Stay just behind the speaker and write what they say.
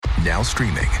Now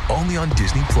streaming only on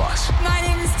Disney Plus. My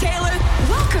name is Taylor.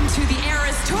 Welcome to the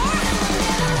Eras Tour.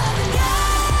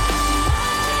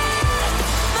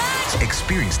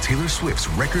 Experience Taylor Swift's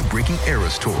record-breaking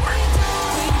Eras Tour.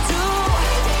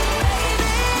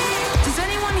 Does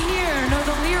anyone here know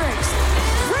the lyrics?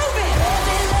 Prove it!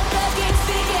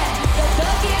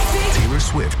 Taylor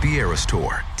Swift The Eras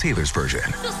Tour, Taylor's version,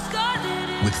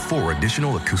 with 4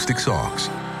 additional acoustic songs.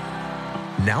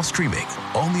 Now streaming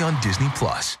only on Disney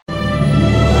Plus.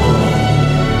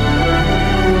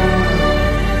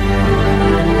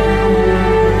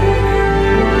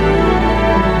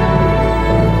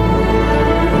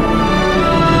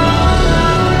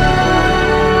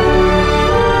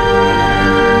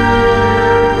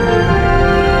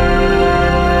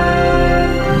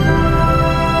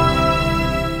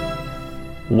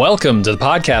 Welcome to the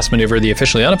Podcast Maneuver, the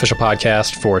officially unofficial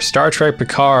podcast for Star Trek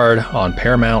Picard on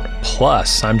Paramount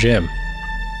Plus. I'm Jim.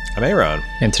 I'm Aaron.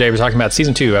 And today we're talking about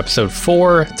Season 2, Episode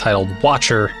 4, titled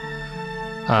Watcher.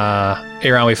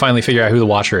 Aaron, we finally figured out who the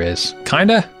Watcher is.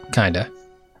 Kinda. I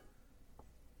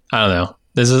don't know.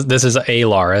 This is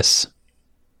Alaris.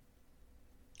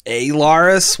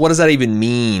 Alaris? What does that even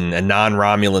mean? A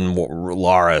non-Romulan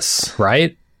Laris?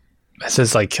 Right? This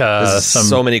is like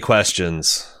so many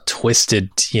questions. Twisted,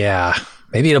 yeah.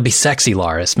 Maybe it'll be sexy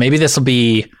Laris. Maybe this will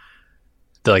be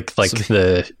the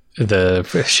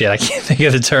shit. I can't think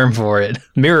of the term for it.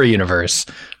 Mirror universe.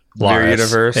 Laris. Mirror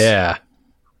universe. Yeah.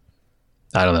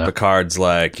 I don't know. Picard's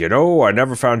like, I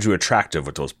never found you attractive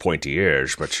with those pointy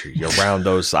ears, but you're around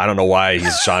those. I don't know why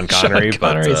he's Sean Connery,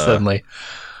 but suddenly.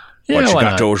 Yeah, but you got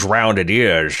not? those rounded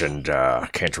ears and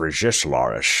can't resist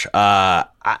Laris.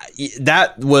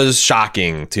 That was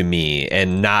shocking to me,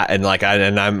 and I'm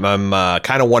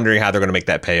kind of wondering how they're going to make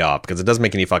that pay off because it doesn't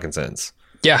make any fucking sense.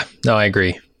 Yeah, no, I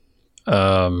agree.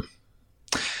 Yeah,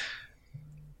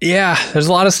 there's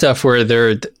a lot of stuff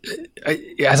where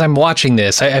as I'm watching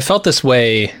this, I felt this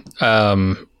way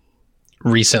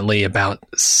recently about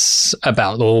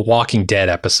the Walking Dead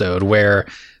episode where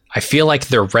I feel like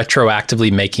they're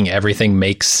retroactively making everything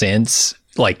make sense,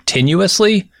 like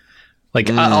tenuously. Like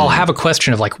I'll have a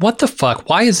question of like, what the fuck?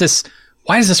 Why does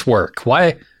this work?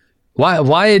 Why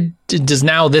does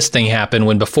now this thing happen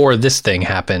when before this thing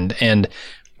happened? And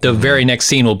the very next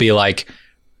scene will be like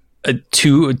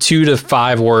 2 to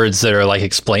 5 words that are like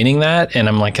explaining that. And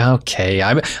I'm like, okay,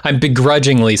 I'm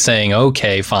begrudgingly saying,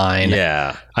 okay, fine.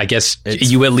 Yeah. I guess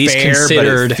it's you at least fair,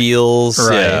 considered. But it feels,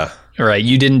 right. Yeah. Right.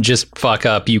 You didn't just fuck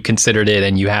up. You considered it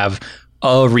and you have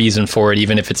a reason for it,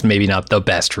 even if it's maybe not the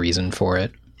best reason for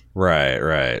it. Right.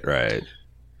 It's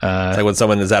like when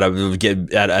someone is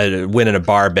winning a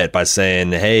bar bet by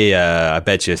saying, hey, I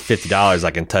bet you $50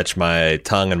 I can touch my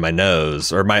tongue and my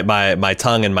nose, or my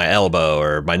tongue and my elbow,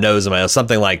 or my nose and my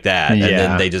something like that. Yeah. And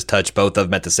then they just touch both of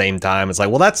them at the same time. It's like,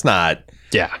 well, that's not.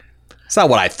 Yeah. It's not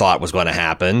what I thought was going to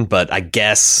happen, but I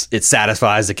guess it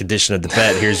satisfies the condition of the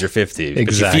bet. Here's your 50.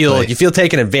 Exactly. But you feel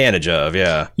taken advantage of.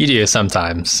 Yeah. You do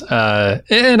sometimes.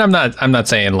 And I'm not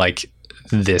saying like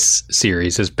this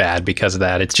series is bad because of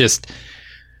that. It's just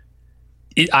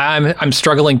I'm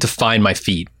struggling to find my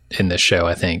feet in this show,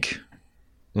 I think.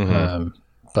 Mm-hmm.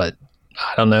 But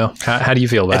I don't know. How do you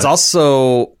feel about it? It's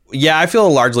also, yeah, I feel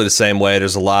largely the same way.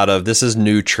 There's a lot of, this is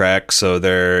new Trek, so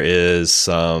there is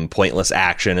some pointless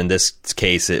action. In this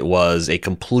case, it was a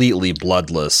completely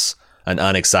bloodless and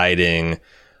unexciting,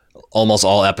 almost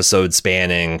all episodes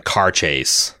spanning car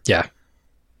chase. Yeah.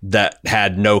 That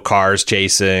had no cars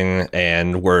chasing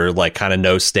and were like kind of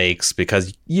no stakes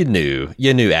because you knew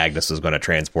Agnes was going to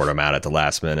transport him out at the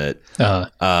last minute.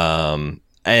 Uh-huh.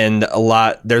 And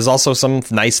there's also some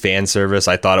nice fan service.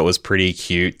 I thought it was pretty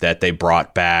cute that they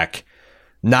brought back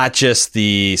not just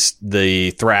the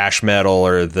thrash metal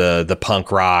or the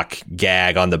punk rock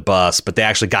gag on the bus, but they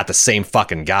actually got the same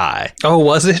fucking guy. Oh,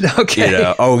 was it?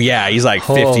 Okay. Oh yeah, he's like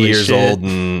 50 Holy years shit. old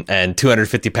and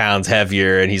 250 pounds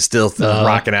heavier, and he's still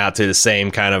rocking out to the same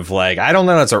kind of like, I don't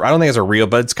think it's a real,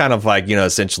 but it's kind of like,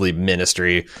 essentially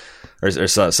Ministry or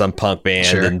some punk band.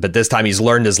 Sure. But this time he's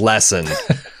learned his lesson.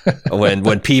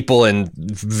 when people in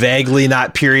vaguely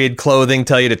not period clothing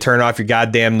tell you to turn off your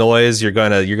goddamn noise, you're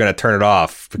gonna turn it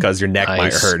off because your neck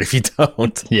might hurt if you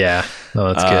don't. Yeah.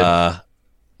 No, that's good.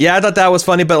 Yeah, I thought that was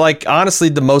funny, but like honestly,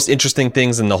 the most interesting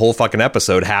things in the whole fucking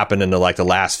episode happened in the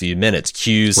last few minutes.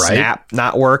 Q's snap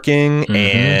not working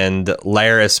and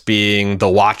Laris being the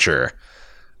Watcher.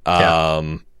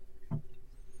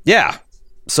 Yeah.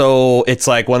 So it's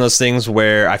like one of those things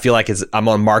where I feel like I'm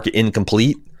on market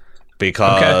incomplete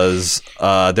because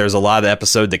there's a lot of the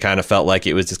episode that kind of felt like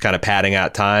it was just kind of padding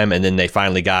out time, and then they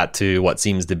finally got to what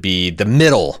seems to be the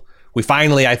middle we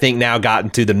finally, I think, now got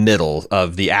into the middle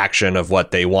of the action of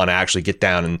what they want to actually get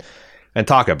down and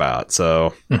talk about.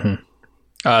 So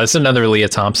it's another Leah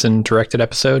Thompson directed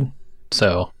episode.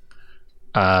 So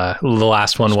the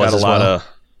last one was as well.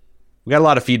 We got a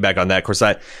lot of feedback on that. Of course,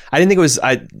 I didn't think it was.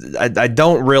 I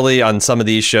don't really, on some of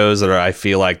these shows that are, I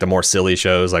feel like the more silly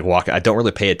shows like I don't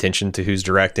really pay attention to who's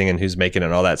directing and who's making it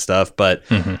and all that stuff. But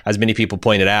as many people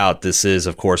pointed out, this is,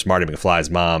 of course, Marty McFly's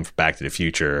mom from Back to the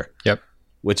Future. Yep.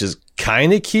 Which is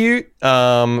kind of cute.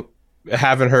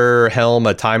 Having her helm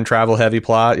a time travel heavy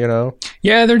plot, you know?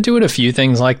 Yeah, they're doing a few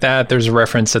things like that. There's a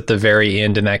reference at the very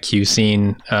end in that Q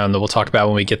scene that we'll talk about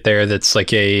when we get there. That's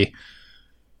like a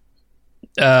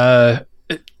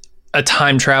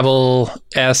time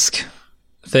travel-esque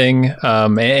thing,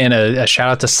 and a shout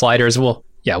out to Sliders. Well,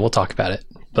 yeah, we'll talk about it.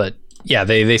 But yeah,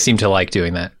 they seem to like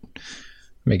doing that,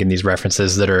 making these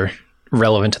references that are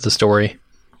relevant to the story.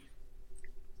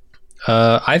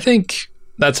 I think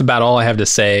that's about all I have to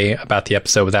say about the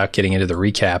episode without getting into the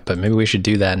recap, but maybe we should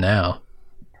do that now.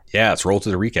 Yeah, let's roll to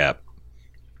the recap.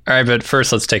 All right, but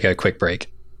first let's take a quick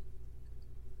break.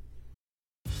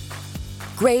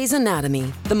 Grey's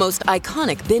Anatomy, the most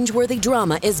iconic binge-worthy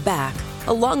drama, is back,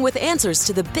 along with answers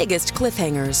to the biggest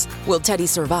cliffhangers. Will Teddy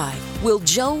survive? Will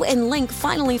Joe and Link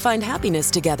finally find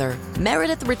happiness together?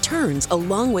 Meredith returns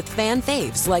along with fan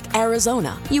faves like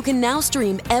Arizona. You can now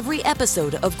stream every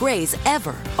episode of Grey's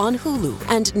ever on Hulu,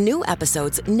 and new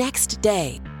episodes next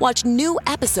day. Watch new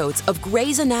episodes of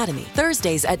Grey's Anatomy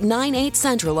Thursdays at 9/8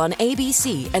 Central on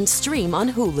ABC and stream on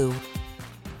Hulu.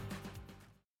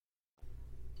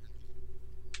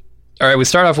 All right, we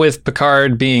start off with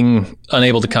Picard being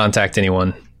unable to contact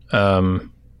anyone.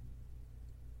 And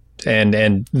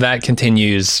that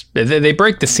continues. They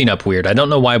break the scene up weird. I don't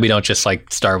know why we don't just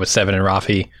like start with Seven and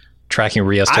Rafi tracking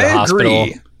Rios to the hospital.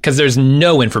 Because there's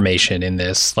no information in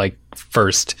this like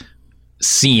first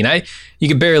scene. You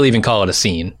could barely even call it a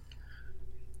scene.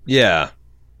 Yeah.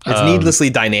 It's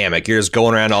needlessly dynamic. You're just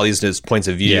going around all these points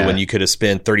of view when you could have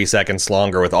spent 30 seconds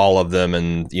longer with all of them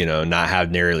and, you know, not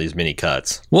have nearly as many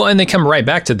cuts. Well, and they come right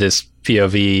back to this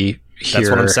POV here.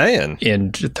 That's what I'm saying.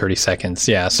 In 30 seconds.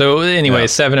 Yeah. So anyway,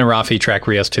 Seven and Rafi track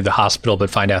Rios to the hospital, but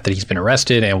find out that he's been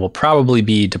arrested and will probably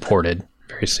be deported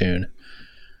very soon.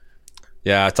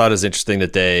 Yeah, I thought it was interesting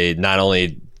that they not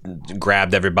only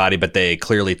grabbed everybody, but they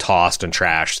clearly tossed and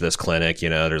trashed this clinic. You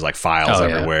know, there's like files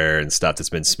everywhere and stuff that's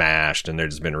been smashed, and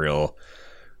there's been real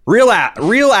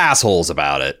assholes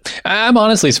about it. I'm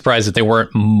honestly surprised that they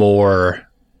weren't more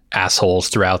assholes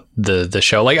throughout the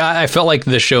show. Like I felt like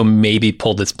the show maybe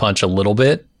pulled its punch a little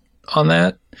bit on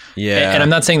that. Yeah, and I'm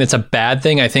not saying that's a bad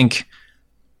thing. I think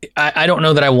I don't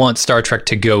know that I want Star Trek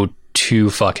to go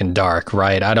too fucking dark,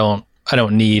 right? I don't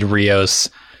need Rios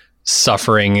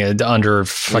suffering under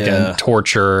fucking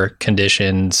torture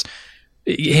conditions.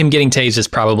 Him getting tased is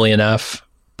probably enough,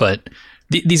 but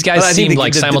these guys seem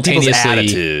like simultaneously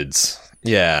attitudes.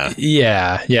 Yeah,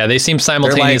 they seem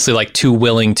simultaneously like too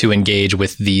willing to engage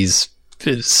with these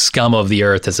scum of the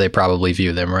earth as they probably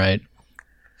view them, right?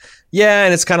 Yeah,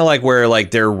 and it's kind of like where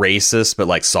like they're racist, but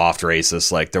like soft racist.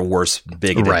 Like their worst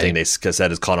bigoted thing they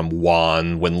said is calling them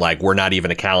Juan, when like we're not even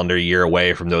a calendar year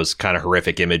away from those kind of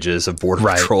horrific images of Border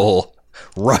Patrol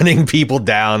running people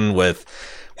down with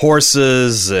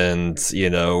horses and, you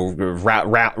know,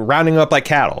 rounding up like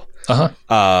cattle.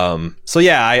 So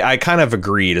yeah, I kind of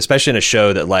agreed, especially in a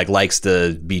show that like likes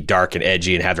to be dark and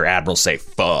edgy and have their admirals say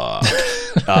fuck.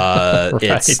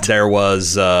 There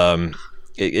was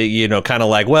you know, kind of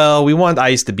like, well, we want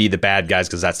ICE to be the bad guys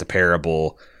because that's the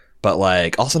parable, but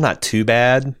like also not too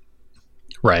bad.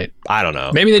 Right. I don't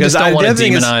know. Maybe they just don't want to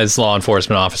demonize law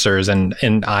enforcement officers, and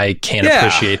I can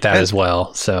appreciate that as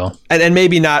well. So and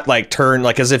maybe not like turn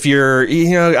like as if you're,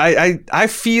 you know, I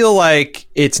feel like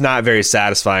it's not very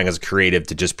satisfying as a creative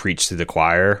to just preach to the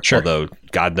choir. Sure. Although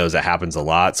God knows that happens a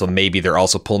lot. So maybe they're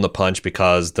also pulling the punch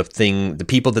because the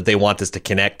people that they want this to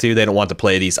connect to, they don't want to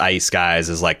play these ICE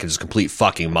guys as like just complete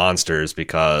fucking monsters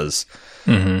because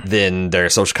then their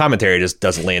social commentary just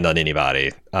doesn't land on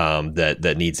anybody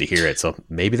that needs to hear it. So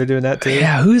maybe they're doing that too.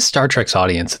 Yeah, who is Star Trek's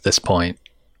audience at this point?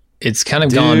 It's kind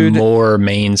of gone more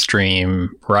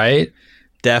mainstream, right?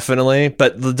 Definitely.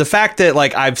 But the fact that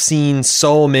like I've seen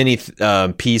so many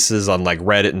pieces on like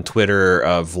Reddit and Twitter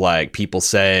of like people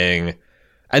saying,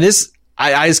 and this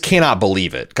I just cannot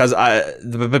believe it because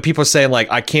but people are saying like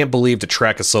I can't believe the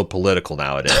Trek is so political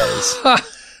nowadays.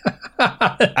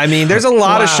 I mean, there's a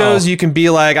lot of shows you can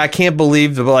be like, I can't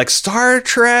believe, like Star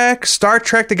Trek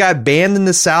that got banned in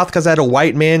the South because I had a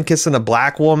white man kissing a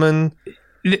black woman.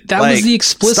 That was the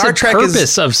explicit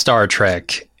purpose of Star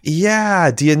Trek.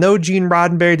 Yeah. Do you know Gene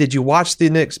Roddenberry? Did you watch the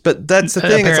Knicks? But that's the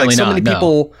thing. It's like so many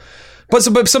people. But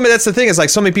that's the thing. Is like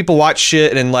so many people watch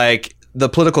shit and like the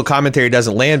political commentary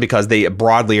doesn't land because they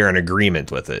broadly are in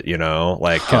agreement with it. You know,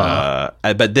 like.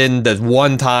 But then the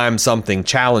one time something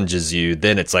challenges you,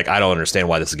 then it's like I don't understand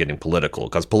why this is getting political,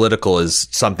 because political is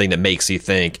something that makes you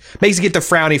get the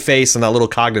frowny face and that little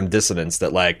cognitive dissonance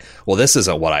that like, well, this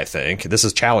isn't what I think. This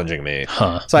is challenging me.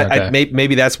 So okay.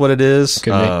 Maybe that's what it is.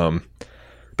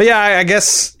 But yeah, I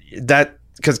guess that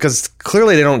because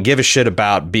clearly they don't give a shit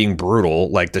about being brutal.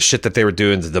 Like the shit that they were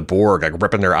doing to the Borg, like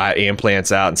ripping their eye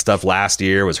implants out and stuff last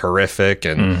year was horrific.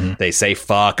 And they say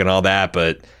fuck and all that.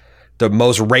 But the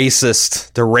most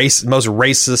racist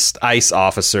ICE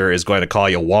officer is going to call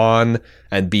you Juan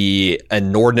and be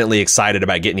inordinately excited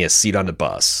about getting you a seat on the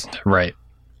bus. Right.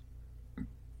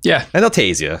 Yeah. And they'll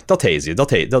tase you. They'll tase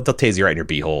you right in your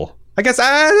beehole. I guess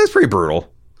that's pretty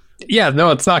brutal. Yeah,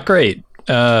 no, it's not great.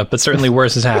 But certainly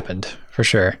worse has happened, for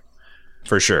sure.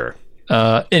 For sure.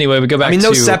 Anyway, we go back to...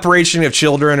 no separation of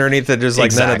children or anything. There's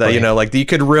like none of that, you know, like you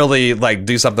could really like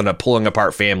do something to pulling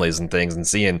apart families and things and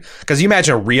seeing... Because you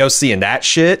imagine Rio seeing that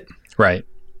shit. Right.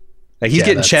 Like he's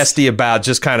getting chesty about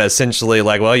just kind of essentially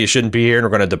like, well, you shouldn't be here and we're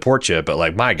going to deport you. But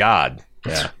like, my God.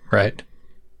 Yeah. Right.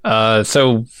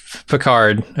 So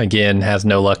Picard, again, has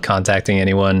no luck contacting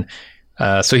anyone.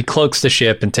 So he cloaks the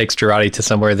ship and takes Jurati to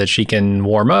somewhere that she can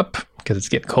warm up because it's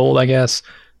getting cold, I guess.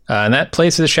 And that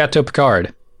place is Chateau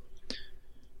Picard.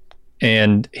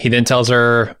 And he then tells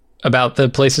her about the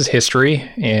place's history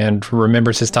and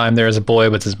remembers his time there as a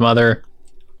boy with his mother.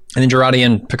 And then Jurati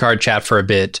and Picard chat for a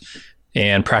bit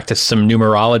and practice some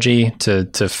numerology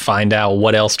to find out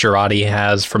what else Jurati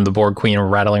has from the Borg Queen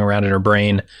rattling around in her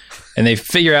brain. And they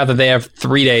figure out that they have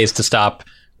 3 days to stop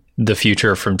the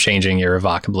future from changing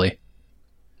irrevocably.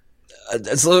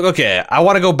 Okay, I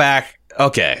want to go back.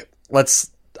 Okay,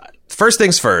 first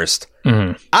things first.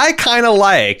 I kind of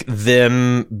like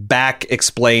them back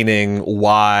explaining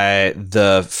why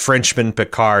the Frenchman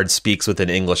Picard speaks with an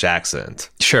English accent.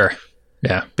 Sure.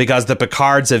 Yeah. Because the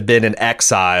Picards have been in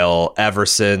exile ever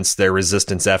since their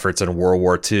resistance efforts in World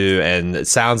War II. And it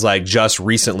sounds like just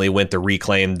recently went to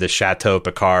reclaim the Chateau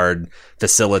Picard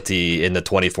facility in the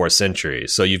 24th century.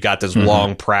 So you've got this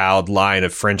long, proud line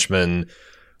of Frenchmen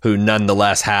who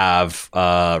nonetheless have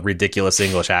ridiculous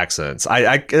English accents.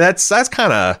 That's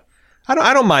kind of...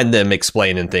 I don't mind them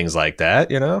explaining things like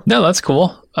that, you know? No, that's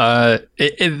cool.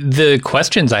 The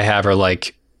questions I have are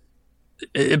like...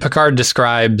 Picard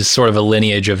describes sort of a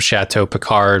lineage of Chateau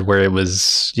Picard where it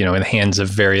was, you know, in the hands of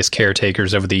various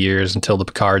caretakers over the years until the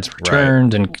Picards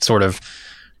returned and sort of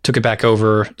took it back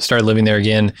over, started living there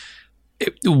again.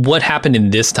 What happened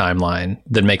in this timeline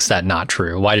that makes that not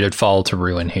true? Why did it fall to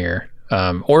ruin here?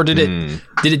 Or did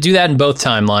it do that in both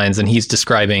timelines and he's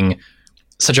describing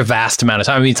such a vast amount of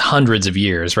time? I mean, it's hundreds of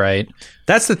years, right?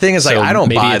 That's the thing is like, I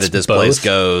don't buy that this place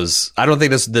goes... I don't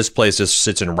think this place just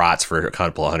sits and rots for a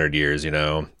couple of hundred years, you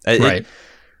know? Right.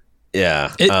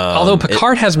 Yeah. Although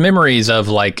Picard has memories of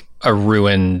like a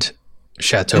ruined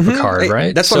Chateau Picard,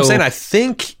 right? That's what I'm saying.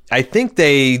 I think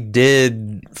they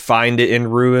did find it in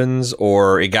ruins,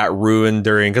 or it got ruined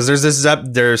during, because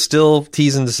they're still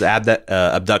teasing this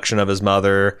abduction of his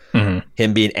mother,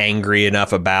 him being angry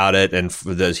enough about it, and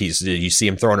you see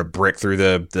him throwing a brick through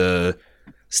the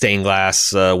stained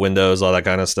glass windows, all that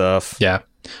kind of stuff. Yeah,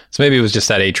 so maybe it was just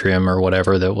that atrium or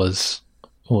whatever that was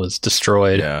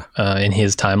destroyed in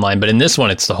his timeline, but in this one,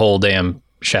 it's the whole damn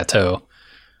chateau.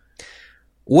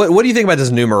 What do you think about this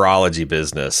numerology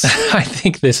business? I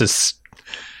think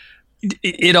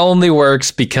it only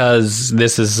works because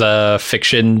this is a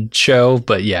fiction show,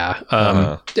 but yeah,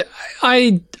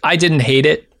 I didn't hate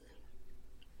it.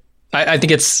 I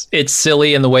think it's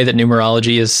silly in the way that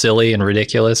numerology is silly and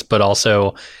ridiculous, but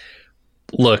also,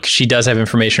 look, she does have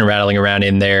information rattling around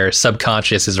in there.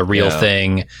 Subconscious is a real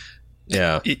thing.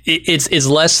 Yeah, it's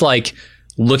less like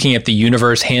looking at the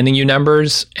universe handing you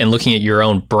numbers and looking at your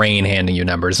own brain handing you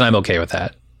numbers. And I'm okay with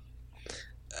that.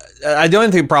 The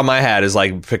only problem I had is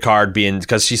like Picard being,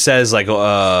 because she says like,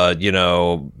 you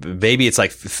know, maybe it's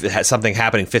like something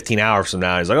happening 15 hours from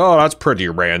now. He's like, oh, that's pretty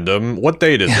random. What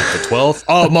date is it? The 12th?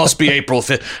 Oh, it must be April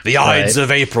 5th. The Ides of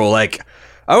April. Like,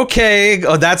 okay,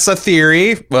 that's a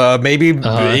theory. Maybe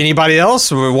anybody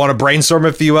else we want to brainstorm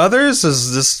a few others?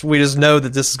 We just know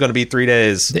that this is going to be 3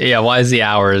 days. Yeah. Why is the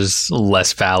hours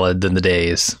less valid than the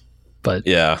days? But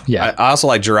yeah. I also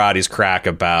like Jurati's crack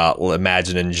about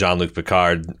imagining Jean-Luc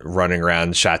Picard running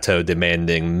around Chateau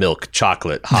demanding milk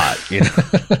chocolate hot. You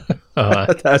know,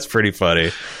 that's pretty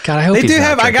funny. God, I hope they do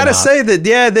have. I gotta say that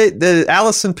the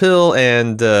Alison Pill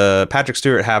and Patrick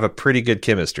Stewart have a pretty good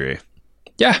chemistry.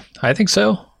 Yeah, I think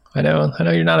so. I know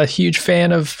you're not a huge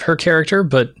fan of her character,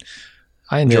 but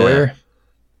I enjoy her.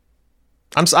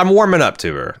 I'm warming up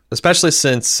to her, especially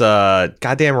since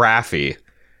goddamn Raffi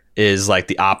is like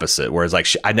the opposite. Whereas like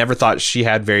I never thought she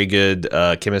had very good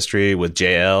chemistry with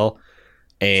JL,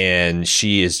 and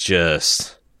she is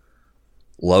just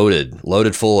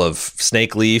loaded full of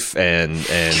snake leaf and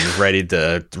ready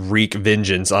to wreak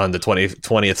vengeance on the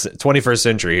 21st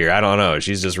century here. I don't know.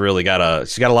 She's just really got a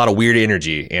lot of weird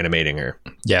energy animating her.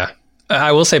 Yeah.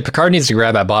 I will say Picard needs to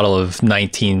grab that bottle of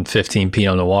 1915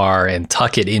 Pinot Noir and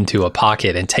tuck it into a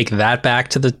pocket and take that back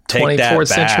to the 24th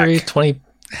century, 25th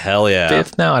Hell yeah.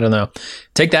 now. I don't know.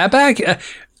 Take that back.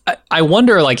 I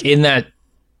wonder, like, in that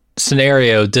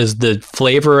scenario, does the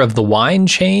flavor of the wine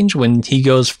change when he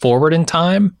goes forward in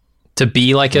time to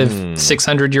be like a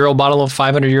 600-year-old bottle of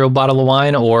 500-year-old bottle of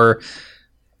wine, or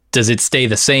does it stay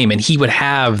the same and he would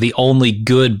have the only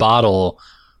good bottle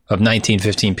of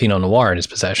 1915 Pinot Noir in his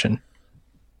possession?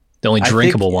 The only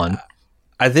drinkable one.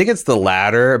 I think it's the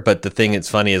latter, but the thing that's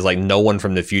funny is like no one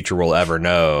from the future will ever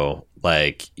know.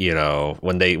 Like, you know,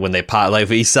 when they pot, like if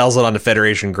he sells it on the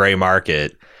Federation gray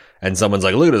market and someone's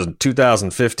like, look at this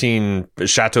 2015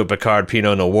 Chateau Picard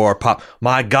Pinot Noir pop.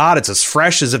 My God, it's as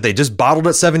fresh as if they just bottled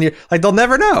it 7 years. Like they'll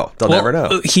never know. They'll never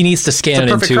know. He needs to scan it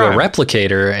into crime. A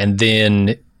replicator, and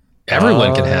then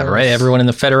everyone can have it, right? Everyone in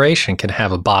the Federation can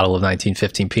have a bottle of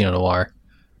 1915 Pinot Noir.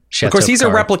 Chateau of course, he's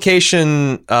Picard. A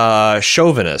replication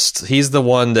chauvinist. He's the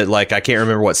one that, like, I can't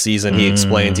remember what season he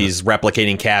explains he's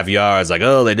replicating caviar. It's like,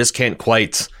 oh, they just can't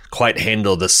quite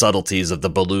handle the subtleties of the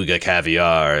beluga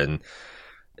caviar, and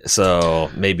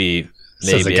so maybe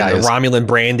and the Romulan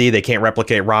brandy, they can't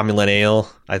replicate Romulan ale,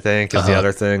 I think, is the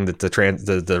other thing that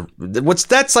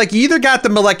that's like, you either got the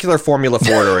molecular formula for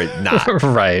it or not.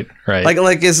 right.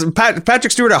 Like is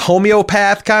Patrick Stewart a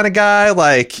homeopath kind of guy?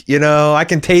 Like, you know, I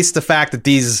can taste the fact that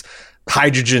these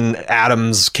hydrogen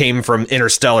atoms came from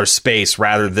interstellar space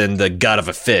rather than the gut of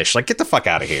a fish. Like, get the fuck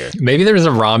out of here. Maybe there's a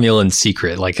Romulan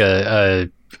secret, like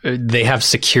they have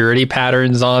security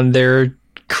patterns on their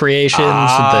creations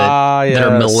that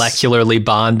are molecularly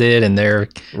bonded, and they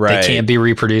can't be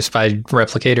reproduced by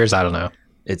replicators. I don't know.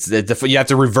 You have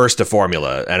to reverse the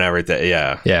formula and everything.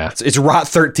 Yeah. It's Rot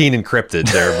 13 encrypted,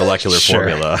 their molecular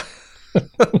formula.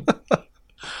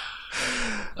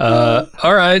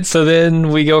 All right, so then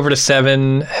we go over to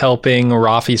Seven, helping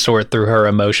Raffi sort through her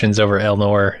emotions over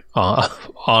Elnor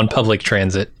on public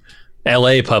transit,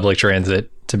 LA public transit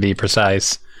to be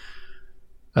precise.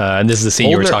 And this is the scene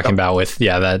you were talking about with,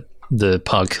 the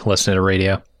punk listening to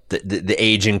radio. The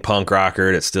aging punk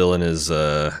rocker that's still in his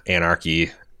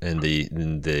anarchy in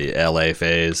the LA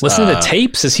phase. Listening to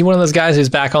tapes? Is he one of those guys who's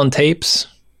back on tapes?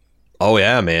 Oh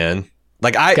yeah, man.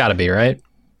 Like gotta be, right?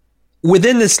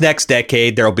 Within this next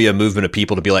decade, there'll be a movement of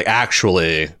people to be like,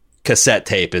 actually, cassette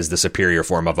tape is the superior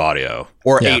form of audio,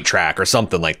 or 8-track or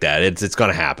something like that. It's going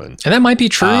to happen. And that might be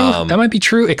true. That might be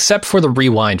true, except for the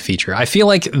rewind feature. I feel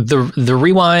like the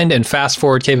rewind and fast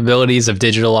forward capabilities of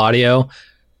digital audio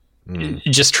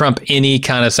just trump any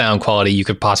kind of sound quality you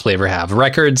could possibly ever have.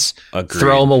 Records,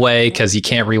 throw them away because you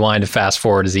can't rewind and fast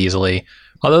forward as easily.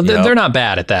 Although they're not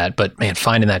bad at that, but man,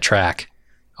 finding that track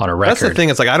on a record. That's the thing.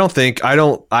 It's like,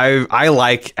 I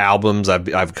like albums.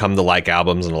 I've come to like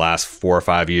albums in the last 4 or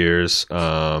 5 years.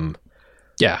 But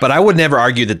I would never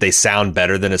argue that they sound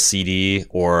better than a CD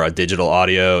or a digital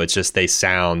audio. It's just they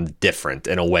sound different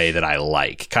in a way that I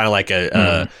like. Kind of like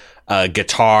a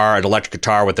guitar, an electric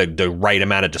guitar with the right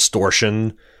amount of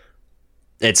distortion.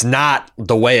 It's not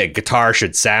the way a guitar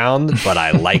should sound, but I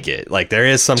like it. Like there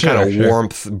is some kind of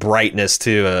warmth, brightness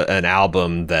to an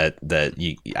album that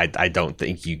I don't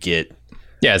think you get.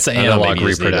 Yeah, it's an analog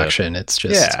reproduction. It's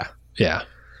just yeah,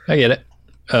 I get it.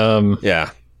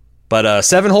 But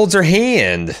Seven holds her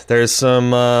hand. There's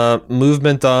some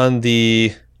movement on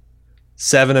the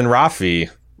Seven and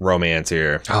Raffi romance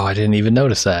here. Oh, I didn't even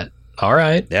notice that. All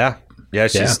right. Yeah,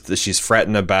 she's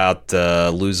fretting about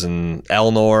losing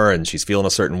Elnor, and she's feeling a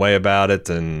certain way about it,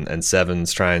 and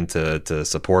Seven's trying to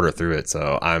support her through it.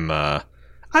 So I'm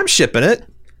shipping it.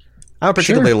 I don't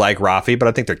particularly like Raffi, but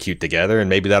I think they're cute together, and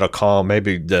maybe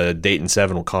the Dayton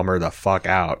Seven will calm her the fuck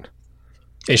out.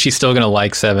 Is she still gonna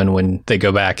like Seven when they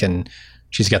go back and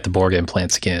she's got the Borg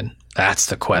implants again? That's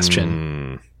the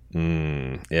question.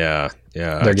 Yeah.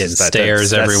 They're getting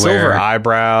stares everywhere. That silver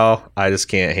eyebrow. I just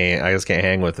can't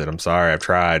hang with it. I'm sorry. I've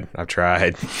tried.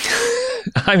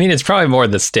 I mean, it's probably more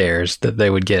the stares that they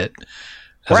would get.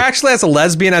 Or actually, as a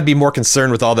lesbian, I'd be more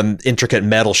concerned with all the intricate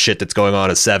metal shit that's going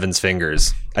on at Seven's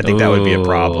fingers. I think that would be a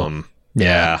problem.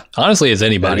 Yeah. Honestly, as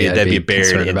anybody, that'd be I'd buried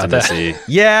concerned about intimacy. that.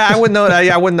 Yeah, I wouldn't know.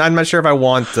 I wouldn't. I'm not sure if I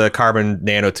want the carbon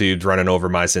nanotubes running over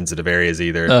my sensitive areas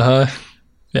either.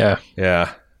 Yeah.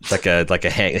 Yeah, like a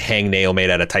hang nail made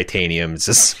out of titanium. It's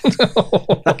just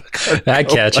That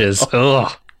catches.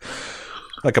 Ugh.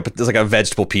 it's like a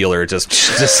vegetable peeler.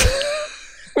 Just.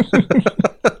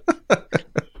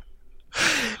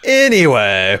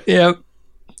 Anyway. Yep.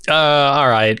 All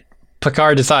right.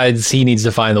 Picard decides he needs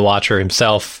to find the Watcher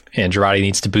himself, and Jurati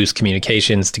needs to boost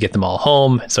communications to get them all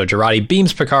home. So Jurati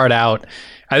beams Picard out,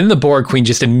 and then the Borg Queen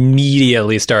just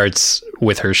immediately starts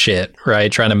with her shit,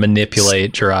 right? Trying to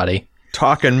manipulate Jurati.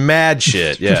 Talking mad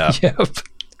shit, yeah. Yep.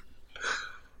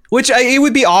 Which it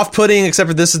would be off-putting, except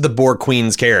for this is the Borg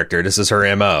Queen's character. This is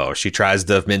her MO. She tries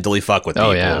to mentally fuck with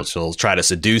people. Yeah. She'll try to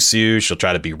seduce you. She'll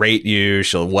try to berate you.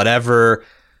 She'll whatever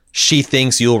she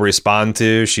thinks you'll respond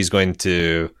to, she's going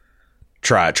to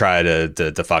try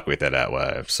to fuck with it that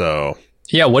way. So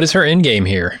yeah, what is her end game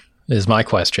here? Is my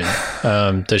question.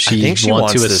 Does she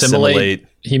want to assimilate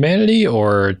humanity,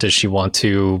 or does she want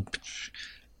to?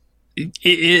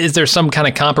 Is there some kind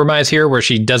of compromise here where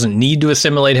she doesn't need to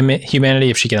assimilate humanity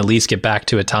if she can at least get back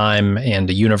to a time and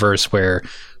a universe where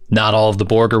not all of the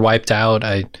Borg are wiped out?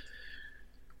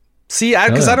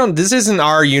 This isn't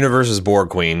our universe's Borg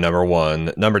Queen, number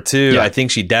one. Number two, yeah. I think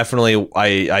she definitely,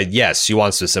 yes, she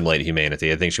wants to assimilate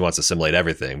humanity. I think she wants to assimilate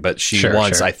everything, but she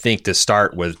wants, I think, to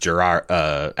start with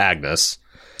Agnes.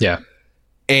 Yeah.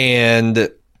 And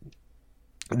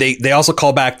they also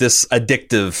call back this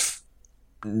addictive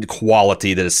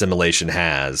quality that assimilation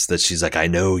has, that she's like, I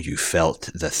know you felt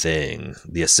the thing,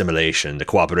 the assimilation, the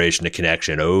cooperation, the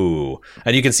connection. Oh,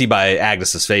 and you can see by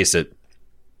Agnes's face that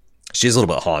she's a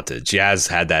little bit haunted. She has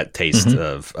had that taste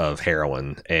of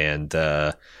heroin, and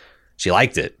she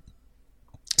liked it.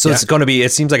 So it's going to be,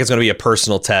 it seems like it's going to be a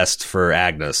personal test for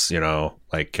Agnes,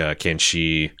 like, can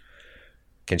she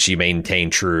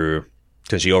maintain true?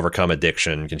 Can she overcome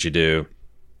addiction? Can she do?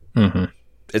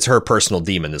 It's her personal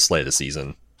demon this late this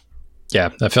season. Yeah,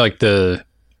 I feel like the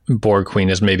Borg Queen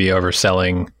is maybe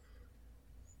overselling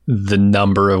the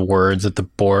number of words that the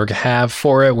Borg have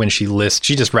for it when she lists.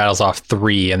 She just rattles off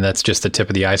 3, and that's just the tip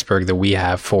of the iceberg that we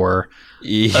have for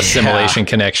assimilation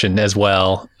connection as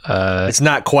well. It's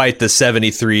not quite the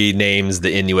 73 names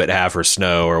the Inuit have for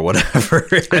snow or whatever.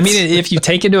 I mean, if you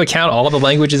take into account all the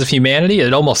languages of humanity,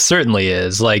 it almost certainly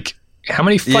is. Like, how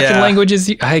many fucking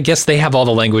languages? I guess they have all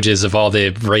the languages of all the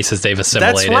races they've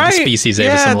assimilated, the species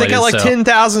they've assimilated. They got like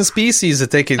 10,000 species that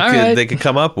they could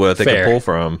come up with, they could pull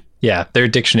from. Yeah, their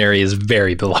dictionary is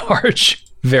very large.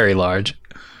 Very large.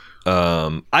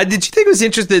 Did you think it was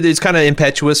interesting? It's kind of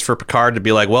impetuous for Picard to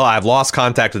be like, well, I've lost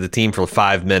contact with the team for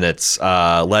 5 minutes.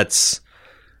 First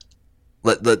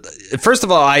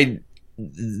of all,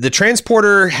 the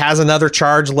transporter has another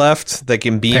charge left that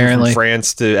can beam from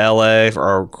France to LA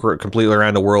or completely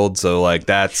around the world. So like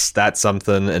that's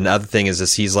something. And the other thing is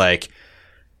this, he's like,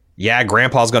 yeah,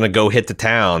 Grandpa's going to go hit the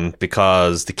town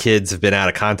because the kids have been out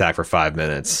of contact for 5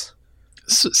 minutes.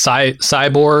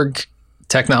 Cyborg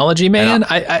technology, man.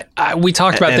 We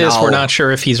talked about this. We're not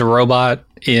sure if he's a robot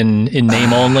in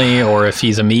name only or if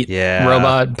he's a meat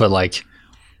robot, but like,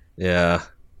 yeah.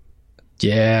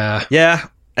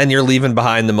 And you're leaving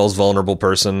behind the most vulnerable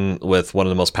person with one of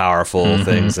the most powerful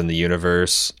things in the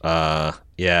universe.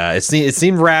 It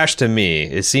seemed rash to me.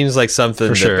 It seems like something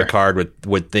that Picard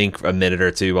would think a minute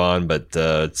or two on, but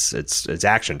it's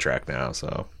action Trek now.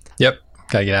 So yep,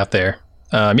 gotta get out there.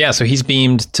 So he's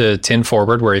beamed to 10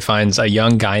 Forward, where he finds a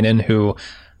young Guinan who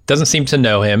doesn't seem to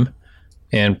know him,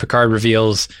 and Picard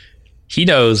reveals he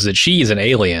knows that she's an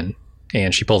alien,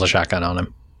 and she pulls a shotgun on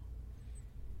him.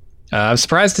 I'm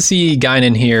surprised to see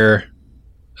Guinan here,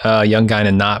 young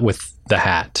Guinan, not with the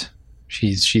hat.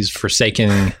 She's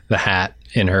forsaken the hat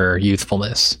in her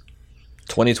youthfulness.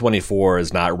 2024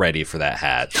 is not ready for that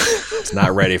hat. It's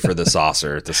not ready for the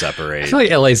saucer to separate. I feel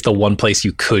like LA's the one place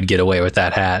you could get away with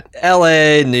that hat.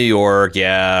 LA, New York,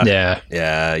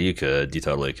 yeah, you could. You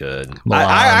totally could.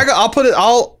 I'll put it.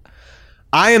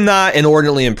 I am not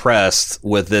inordinately impressed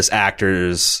with this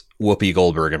actor's Whoopi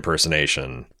Goldberg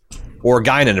impersonation. Or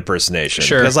Guinan impersonation.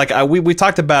 Sure. Because like we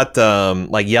talked about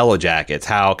like Yellow Jackets,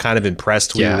 how kind of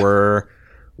impressed we were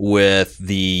with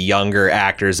the younger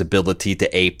actors' ability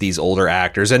to ape these older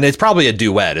actors. And it's probably a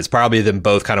duet. It's probably them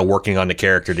both kind of working on the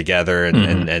character together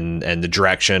and the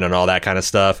direction and all that kind of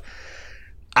stuff.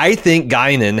 I think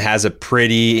Guinan has a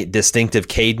pretty distinctive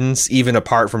cadence, even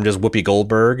apart from just Whoopi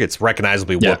Goldberg. It's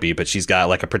recognizably Whoopi, but she's got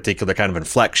like a particular kind of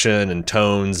inflection and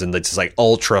tones, and it's just like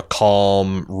ultra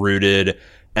calm, rooted.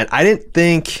 And I didn't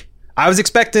think I was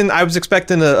expecting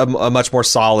a much more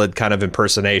solid kind of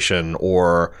impersonation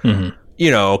or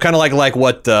kind of like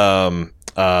what Ewan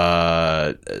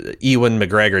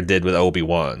McGregor did with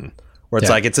Obi-Wan, where it's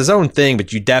like it's his own thing,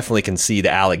 but you definitely can see the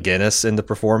Alec Guinness in the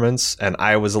performance. And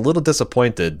I was a little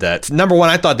disappointed that, number one,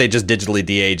 I thought they just digitally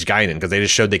de-aged Guinan because they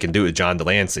just showed they can do it with John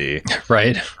Delancey.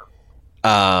 Right.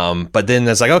 But then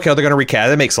it's like, okay, they're going to recast.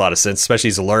 That makes a lot of sense,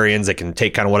 especially Zolurians. They can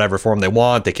take kind of whatever form they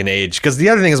want. They can age. Because the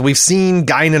other thing is we've seen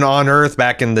Guinan on Earth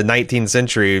back in the 19th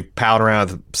century palling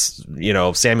around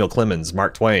with, Samuel Clemens,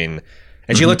 Mark Twain.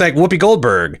 And she looked like Whoopi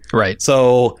Goldberg. Right.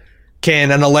 So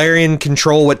can an Alarian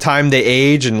control what time they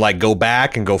age and like go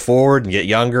back and go forward and get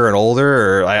younger and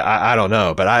older? Or I don't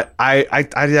know. But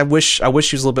I wish she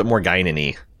was a little bit more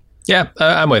Guinan-y. Yeah,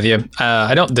 I'm with you.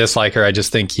 I don't dislike her. I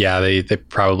just think, they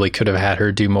probably could have had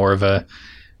her do more of a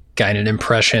Guinan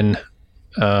impression.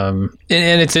 And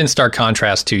it's in stark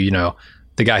contrast to,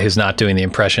 the guy who's not doing the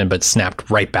impression but snapped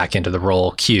right back into the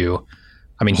role, Q.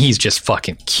 I mean, he's just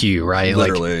fucking Q, right?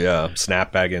 Literally,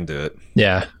 snap back into it.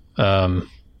 Yeah.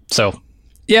 It's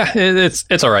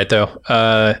all right,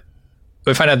 though.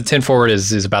 We find out the 10 Forward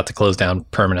is about to close down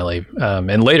permanently.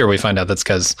 And later we find out that's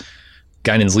because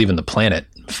Guinan's leaving the planet.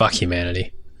 Fuck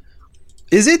humanity.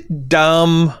 Is it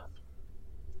dumb?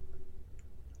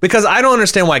 Because I don't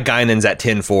understand why Guinan's at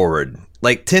 10 Forward.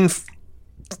 Like, 10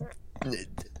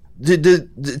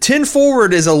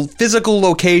 Forward is a physical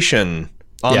location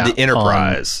on the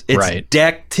Enterprise. It's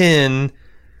deck 10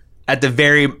 at the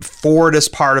very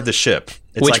forwardest part of the ship.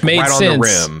 It's which like made right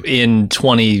sense on the rim. In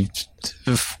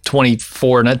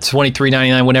 24, not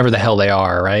 23.99, whatever the hell they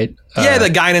are, right? The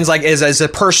Guinan's like is as a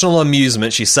personal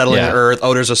amusement. She's settling on Earth.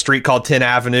 Oh, there's a street called 10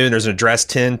 Avenue, and there's an address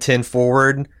 10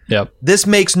 Forward. Yep. This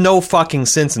makes no fucking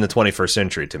sense in the 21st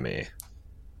century to me.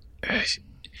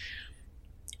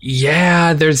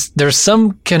 Yeah, there's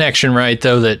some connection, right,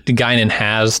 though, that Guinan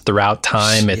has throughout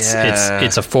time.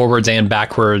 It's a forwards and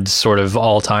backwards sort of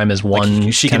all time as one.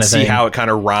 Like she can see how it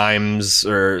kind of rhymes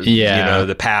or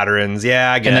the patterns.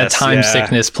 Yeah, I guess. And that time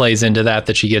sickness plays into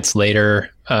that she gets later.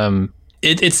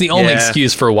 It's the only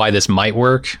excuse for why this might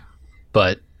work,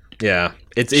 but yeah,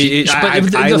 the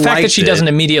fact that she doesn't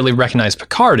immediately recognize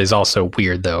Picard is also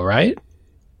weird, though, right?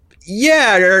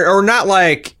 Yeah, or not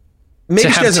like. Maybe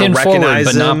she doesn't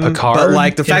recognize him, but not Picard. But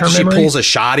like the fact that she pulls a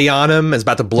shotty on him is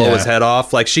about to blow his head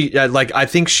off. Like I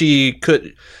think she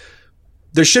could.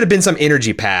 There should have been some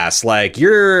energy pass. Like,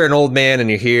 you're an old man and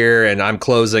you're here, and I'm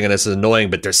closing, and this is annoying.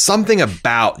 But there's something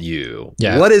about you.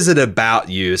 Yeah. What is it about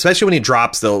you? Especially when he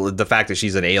drops the fact that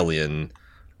she's an alien.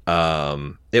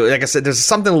 Like I said, there's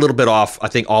something a little bit off. I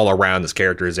think all around this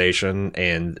characterization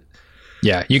and.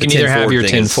 Yeah, you can either have your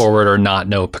 10 Forward or not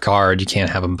know Picard. You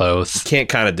can't have them both. You can't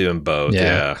kind of do them both,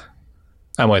 yeah.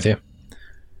 I'm with you.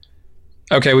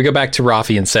 Okay, we go back to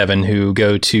Raffi and Seven, who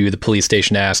go to the police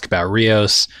station to ask about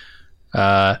Rios.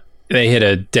 They hit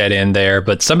a dead end there,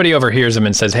 but somebody overhears them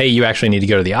and says, hey, you actually need to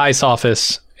go to the ICE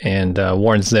office, and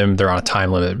warns them they're on a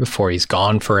time limit before he's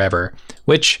gone forever.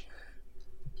 Which,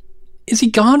 is he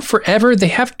gone forever? They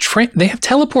have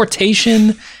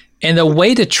teleportation and a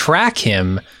way to track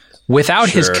him. Without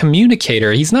his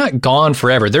communicator, he's not gone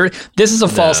forever. This is a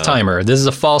false timer. This is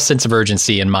a false sense of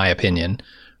urgency, in my opinion.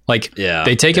 Like,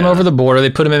 they take him over the border, they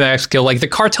put him in Mexico. Like, the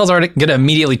cartels aren't going to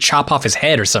immediately chop off his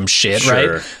head or some shit,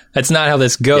 right? That's not how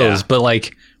this goes. But,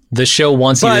 like, the show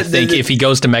wants you to think if he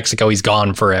goes to Mexico, he's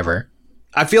gone forever.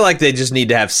 I feel like they just need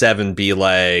to have Seven be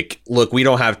like, look, we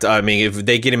don't have to. I mean, if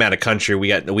they get him out of country, we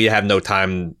have no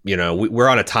time. We're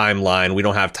on a timeline. We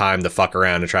don't have time to fuck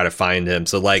around and try to find him.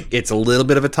 So like, it's a little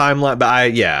bit of a timeline.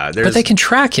 But but they can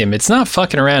track him. It's not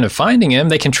fucking around and finding him.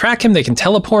 They can track him. They can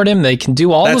teleport him. They can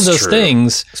do all of those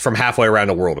things. It's from halfway around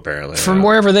the world, apparently. From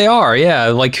wherever they are. Yeah.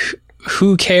 Like,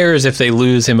 who cares if they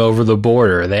lose him over the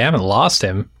border? They haven't lost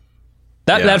him.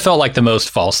 That felt like the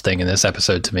most false thing in this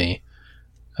episode to me.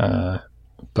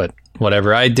 But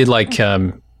whatever. I did like,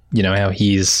 how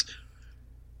he's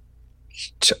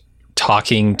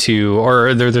talking to,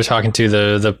 or they're talking to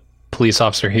the police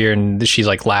officer here, and she's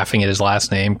like laughing at his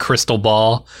last name, Crystal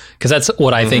Ball, because that's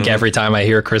what I think every time I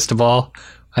hear Crystal Ball.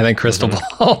 I think Crystal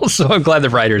Ball. So I'm glad the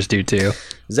writers do too.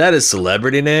 Is that his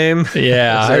celebrity name?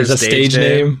 Yeah, there's a stage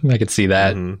name. I could see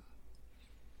that.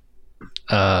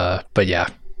 But yeah,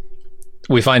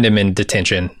 we find him in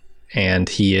detention, and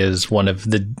he is one of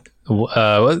the.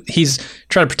 He's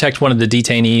trying to protect one of the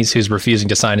detainees who's refusing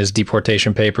to sign his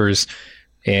deportation papers,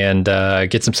 and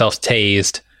gets himself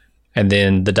tased, and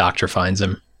then the doctor finds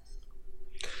him.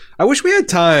 I wish we had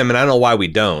time, and I don't know why we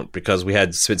don't, because we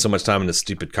had spent so much time in the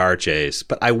stupid car chase,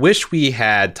 but I wish we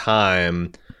had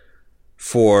time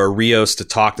for Rios to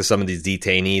talk to some of these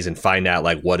detainees and find out,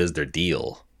 like, what is their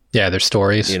deal. Yeah, their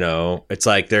stories. You know, it's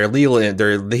like they're legal,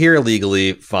 they're here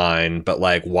illegally, fine, but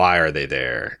like, why are they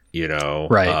there? You know,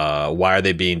 right? Why are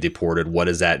they being deported? What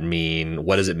does that mean?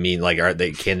 What does it mean? Like,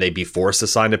 can they be forced to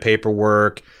sign the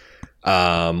paperwork?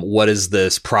 What is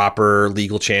this proper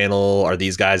legal channel? Are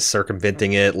these guys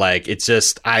circumventing it? Like, it's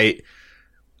just,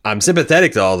 I'm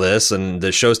sympathetic to all this, and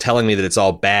the show's telling me that it's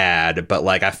all bad, but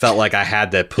like, I felt like I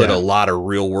had to put a lot of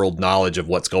real world knowledge of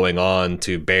what's going on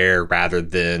to bear, rather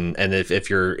than, and if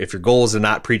your goal is to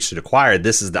not preach to the choir,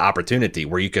 this is the opportunity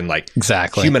where you can like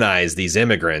humanize these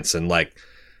immigrants, and like,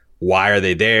 why are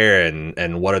they there,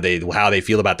 and what are they, how they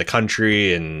feel about the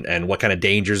country, and what kind of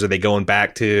dangers are they going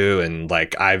back to, and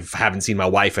like, haven't seen my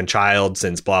wife and child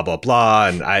since blah blah blah,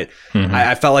 and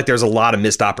I felt like there's a lot of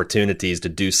missed opportunities to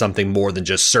do something more than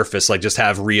just surface, like just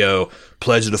have Rio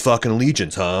pledge the fucking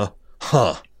allegiance,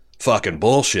 fucking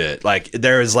bullshit. Like,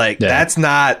 there is like, that's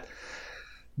not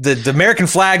the American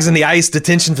flags in the ICE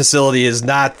detention facility is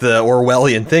not the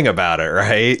Orwellian thing about it,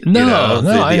 right? No,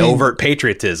 the overt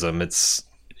patriotism.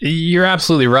 You're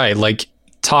absolutely right. Like,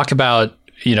 talk about,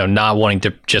 not wanting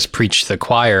to just preach to the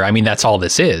choir. I mean, that's all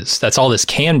this is. That's all this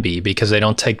can be, because they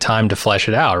don't take time to flesh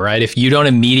it out, right? If you don't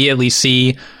immediately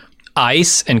see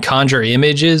ICE and conjure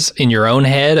images in your own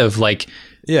head of like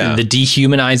the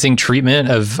dehumanizing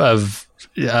treatment of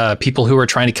people who are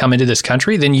trying to come into this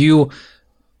country, then you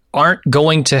aren't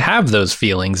going to have those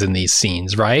feelings in these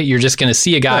scenes, right? You're just going to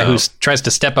see a guy who tries to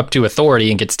step up to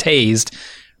authority and gets tased.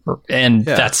 And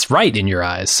that's right in your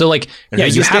eyes. So like,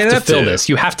 you have to fill this.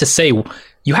 You have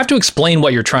to explain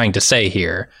what you're trying to say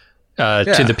here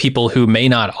to the people who may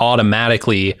not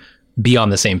automatically be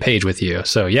on the same page with you.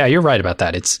 So yeah, you're right about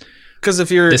that. It's because if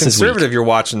you're conservative, you're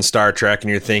watching Star Trek and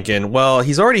you're thinking, well,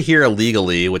 he's already here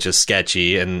illegally, which is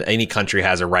sketchy, and any country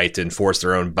has a right to enforce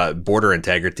their own border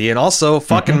integrity. And also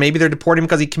fucking maybe they're deporting him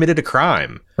because he committed a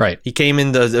crime. Right. He came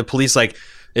in, the police like,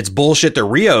 it's bullshit that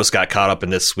Rios got caught up in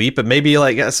this sweep, but maybe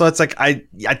like, so it's like, I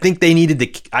think they needed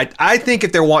to, I think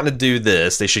if they're wanting to do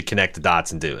this, they should connect the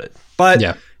dots and do it.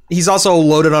 But he's also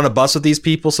loaded on a bus with these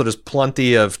people, so there's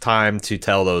plenty of time to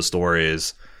tell those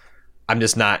stories. I'm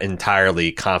just not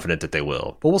entirely confident that they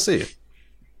will, but we'll see.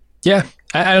 Yeah.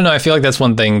 I don't know. I feel like that's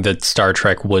one thing that Star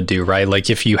Trek would do, right? Like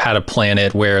if you had a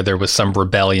planet where there was some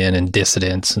rebellion and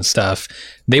dissidents and stuff,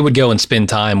 they would go and spend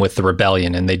time with the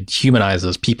rebellion and they'd humanize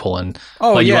those people and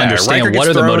you understand what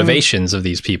are the motivations of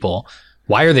these people.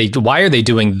 Why are they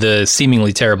doing the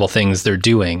seemingly terrible things they're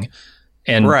doing?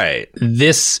 And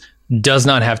this does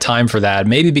not have time for that.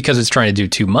 Maybe because it's trying to do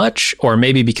too much, or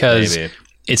maybe because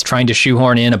it's trying to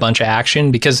shoehorn in a bunch of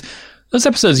action, because those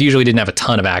episodes usually didn't have a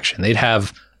ton of action. They'd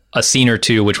have a scene or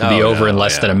two, which would be over in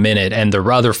less than a minute, and the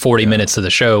other 40 minutes of the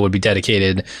show would be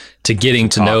dedicated to getting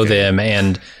to know them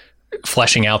and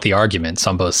fleshing out the arguments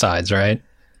on both sides, right?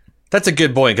 That's a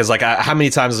good point, because like, how many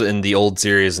times in the old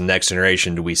series and Next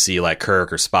Generation do we see like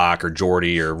Kirk or Spock or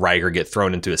Geordi or Riker get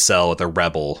thrown into a cell with a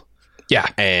rebel? Yeah,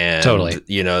 and totally.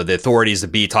 The authorities to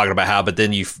be talking about how, but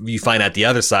then you find out the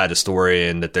other side of the story,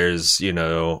 and that there's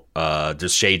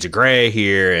there's shades of gray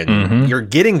here, and you're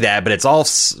getting that, but it's all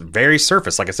very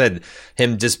surface. Like I said,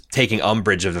 him just taking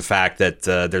umbrage of the fact that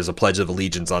there's a Pledge of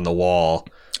Allegiance on the wall.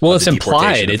 Well, it's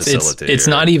implied. It's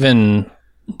not even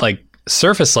like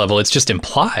surface level. It's just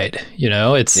implied.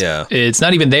 It's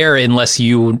not even there unless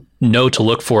you know to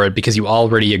look for it, because you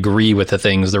already agree with the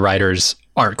things the writers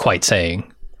aren't quite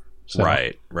saying. So,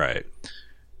 right.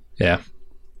 Yeah.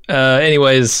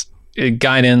 Anyways,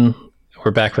 Guinan,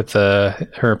 we're back with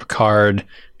her Picard.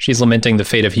 She's lamenting the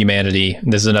fate of humanity.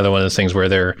 This is another one of those things where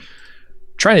they're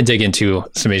trying to dig into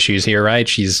some issues here, right?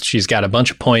 She's got a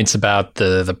bunch of points about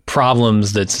the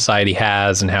problems that society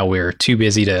has and how we're too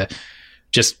busy to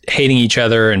just hating each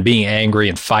other and being angry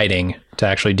and fighting to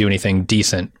actually do anything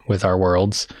decent with our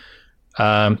worlds.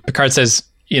 Picard says,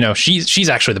 she's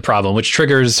actually the problem, which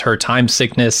triggers her time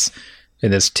sickness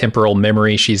and this temporal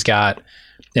memory she's got.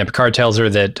 And Picard tells her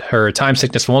that her time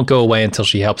sickness won't go away until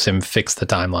she helps him fix the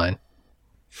timeline.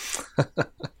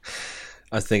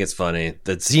 I think it's funny.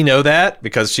 Does he know that?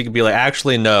 Because she could be like,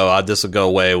 actually, no, this will go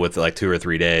away with like 2 or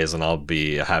 3 days and I'll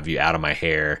have you out of my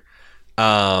hair.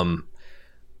 Can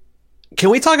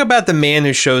we talk about the man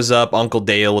who shows up, Uncle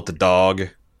Dale, with the dog?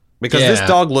 Because this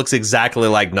dog looks exactly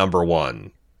like number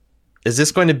 1. Is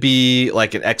this going to be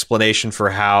like an explanation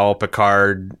for how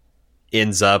Picard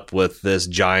ends up with this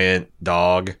giant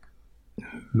dog?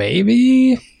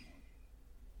 Maybe.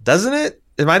 Doesn't it?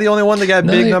 Am I the only one that got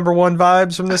big number 1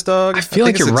 vibes from this dog? I feel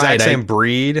like you're right. Same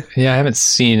breed. Yeah, I haven't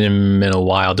seen him in a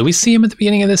while. Do we see him at the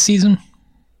beginning of this season?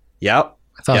 Yep.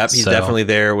 thought he's so. definitely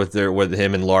there with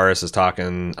him and Loris is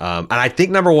talking. And I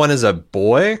think number one is a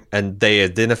boy, and they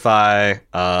identify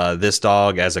this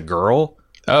dog as a girl.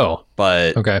 Oh,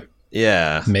 But okay.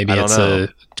 yeah, Maybe I don't it's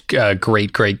know. a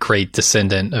great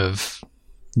descendant of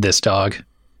this dog.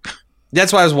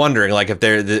 That's why I was wondering, like, if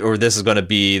or this is going to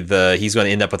be he's going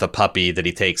to end up with a puppy that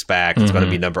he takes back. It's going to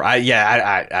be number.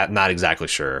 I'm not exactly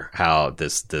sure how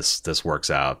this works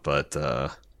out, but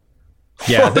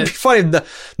Yeah, it'd be funny if the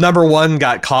number one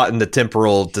got caught in the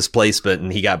temporal displacement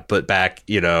and he got put back,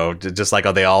 just like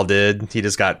how they all did. He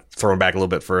just got thrown back a little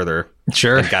bit further.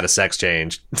 Sure. And got a sex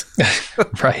change.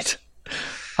 Right.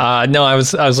 No, I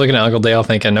was looking at Uncle Dale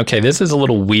thinking, okay, this is a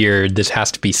little weird. This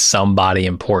has to be somebody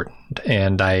important,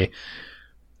 and I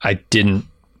didn't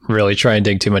really try and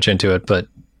dig too much into it, but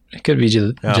it could be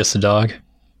just a dog.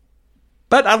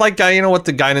 But I like, what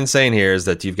the Guinan's saying here is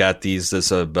that you've got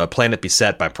this planet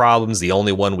beset by problems. The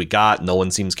only one we got, no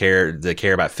one seems to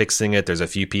care about fixing it. There's a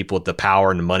few people with the power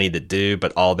and the money that do,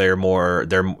 but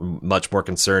they're much more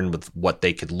concerned with what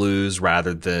they could lose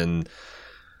rather than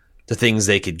the things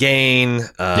they could gain.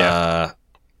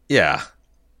 Yeah.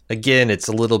 Again, it's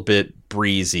a little bit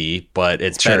breezy, but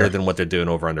it's better than what they're doing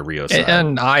over on the Rio side.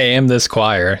 And I am this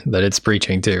choir that it's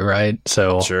preaching to, right?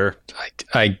 So sure,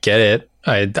 I get it.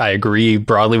 I agree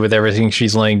broadly with everything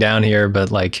she's laying down here,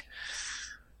 but like,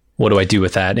 what do I do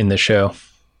with that in the show?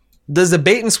 Does the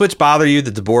bait and switch bother you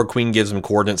that the Borg Queen gives them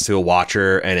coordinates to a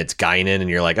Watcher and it's Guinan, and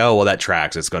you're like, oh, well, that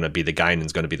tracks. It's going to be the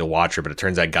Guinan's going to be the Watcher, but it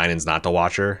turns out Guinan's not the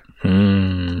Watcher?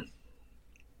 A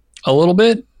little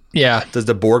bit, yeah. Does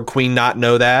the Borg Queen not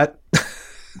know that?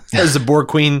 Does the Borg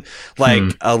Queen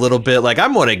a little bit like,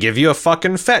 I'm going to give you a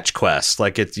fucking fetch quest,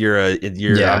 like I'm an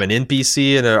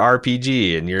NPC in an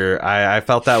RPG, and I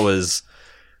felt that was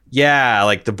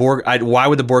like the Borg. Why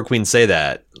would the Borg Queen say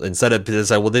that instead of this?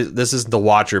 Well, this isn't the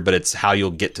Watcher, but it's how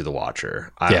you'll get to the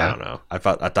Watcher. I don't know. I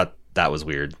thought that was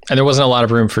weird, and there wasn't a lot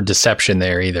of room for deception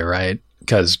there either, right?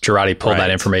 Because Jurati pulled that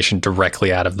information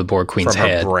directly out of the Borg Queen's from her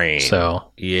head. brain.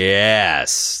 So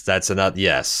yes, that's enough.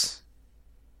 Yes,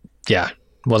 yeah.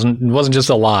 Wasn't just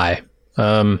a lie.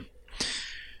 There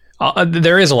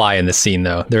is a lie in this scene,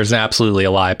 though. There's absolutely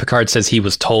a lie. Picard says he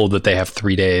was told that they have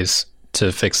 3 days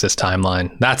to fix this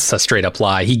timeline. That's a straight up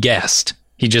lie. He guessed.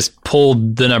 He just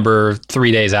pulled the number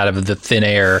 3 days out of the thin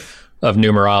air of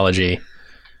numerology.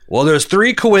 Well, there's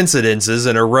 3 coincidences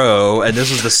in a row, and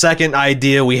this was the second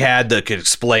idea we had that could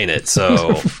explain it.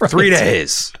 So Right. 3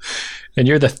 days. And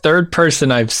you're the third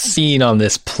person I've seen on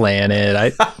this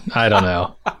planet. I don't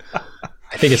know.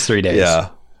 I think it's 3 days.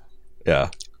 Yeah.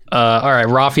 All right.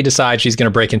 Rafi decides she's going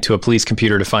to break into a police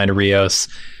computer to find Rios.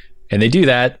 And they do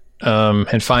that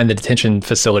and find the detention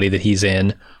facility that he's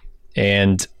in.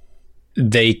 And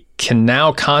they can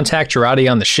now contact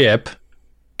Jurati on the ship.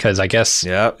 Because I guess, they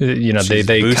kind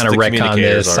of retcon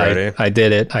this. I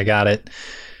did it. I got it.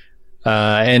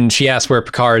 And she asks where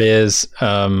Picard is.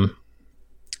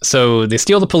 So they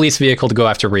steal the police vehicle to go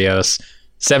after Rios.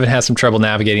 Seven has some trouble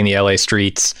navigating the LA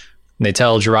streets. And they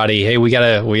tell Jurati, "Hey, we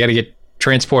gotta get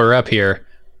transporter up here.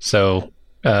 So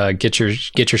get your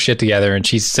shit together." And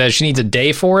she says she needs a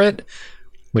day for it,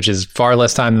 which is far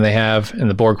less time than they have. And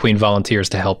the Borg Queen volunteers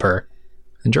to help her.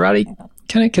 And Jurati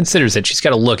kind of considers it. She's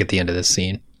got to look at the end of this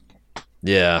scene.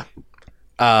 Yeah.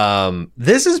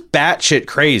 This is batshit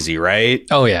crazy, right?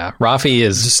 Oh yeah, Rafi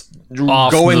is just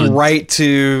going right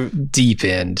to deep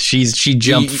end. She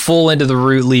jumped full into the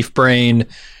root leaf brain.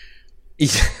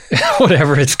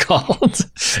 Whatever it's called.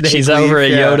 She's over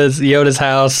at Yoda's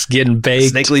house getting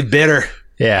baked. Snakely bitter.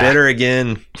 Yeah. Bitter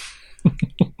again.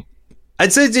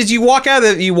 I'd say, did you walk out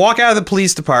of the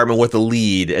police department with a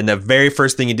lead, and the very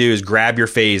first thing you do is grab your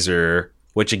phaser,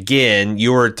 which again,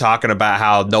 you were talking about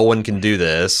how no one can do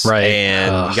this. Right.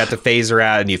 And you got the phaser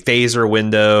out and you phaser a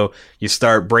window, you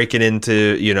start breaking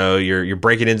into, you're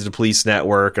breaking into the police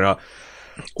network and all.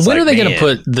 When are they going to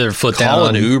put their foot down? Call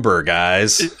an Uber,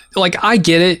 guys. Like, I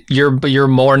get it. You're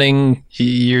mourning.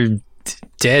 You're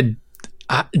dead.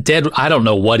 Dead. I don't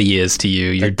know what he is to you.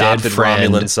 Your dead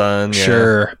friend. Romulan son. Yeah.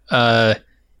 Sure.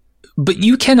 But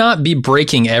you cannot be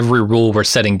breaking every rule we're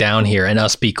setting down here and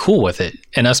us be cool with it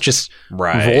and us just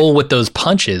roll with those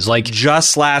punches. Like,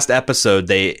 just last episode,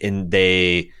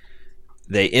 they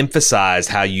emphasized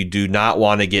how you do not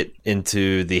want to get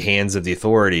into the hands of the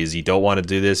authorities. You don't want to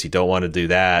do this. You don't want to do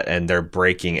that. And they're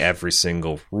breaking every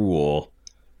single rule.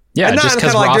 Yeah, just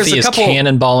because Rafi is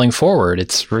cannonballing forward.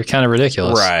 It's kind of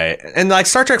ridiculous. Right. And like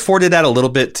Star Trek 4 did that a little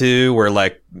bit too, where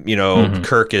like,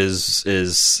 Kirk is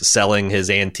selling his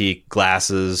antique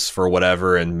glasses for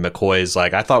whatever. And McCoy's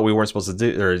like, I thought we weren't supposed to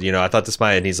do, or, I thought this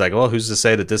might, and he's like, well, who's to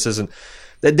say that this isn't.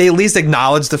 they at least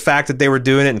acknowledged the fact that they were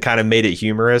doing it and kind of made it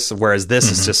humorous. Whereas this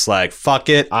is just like, fuck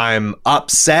it, I'm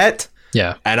upset.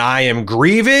 Yeah. And I am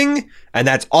grieving, and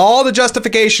that's all the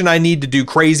justification I need to do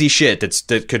crazy shit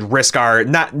that could risk our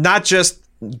not just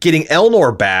getting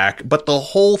Elnor back, but the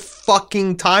whole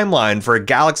fucking timeline for a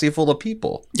galaxy full of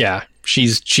people. Yeah.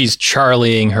 She's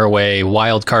Charlieing her way,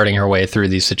 wild carding her way through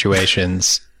these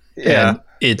situations. Yeah. And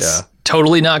it's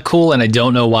totally not cool, and I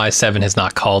don't know why Seven has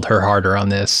not called her harder on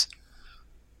this.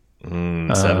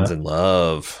 Seven's in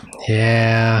love.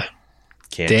 Yeah.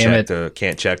 Can't Damn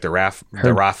check the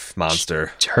Raph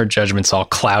monster. Her judgment's all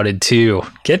clouded too.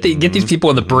 Get these people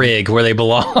in the brig where they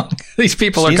belong. These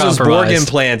people are compromised. Borg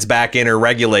implants back in her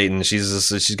regulating.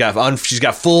 She's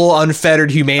got full unfettered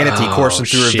humanity coursing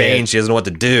through her veins. She doesn't know what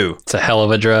to do. It's a hell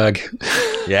of a drug.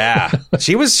 Yeah,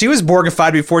 she was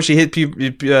Borgified before she hit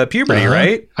puberty,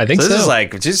 right? I think so. This is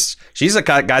like she's a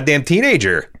goddamn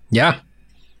teenager. Yeah.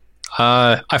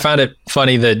 I found it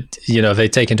funny that, they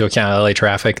take into account LA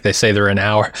traffic. They say they're an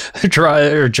hour.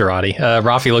 Jurati.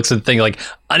 Rafi looks at the thing like,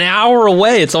 an hour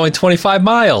away. It's only 25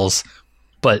 miles.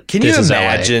 But can you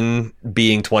imagine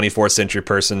being 24th century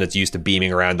person that's used to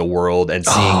beaming around the world and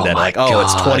seeing that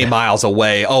it's 20 miles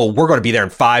away. Oh, we're going to be there in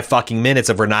 5 fucking minutes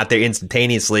if we're not there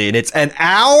instantaneously. And it's an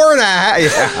hour and a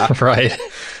half. Yeah. Right.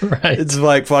 It's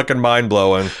like fucking mind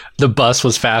blowing. The bus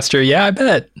was faster. Yeah, I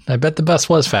bet the bus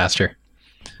was faster.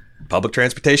 Public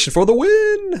transportation for the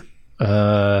win.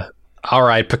 All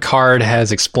right. Picard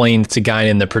has explained to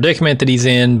Guinan the predicament that he's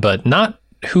in, but not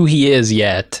who he is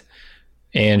yet.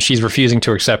 And she's refusing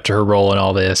to accept her role in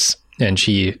all this. And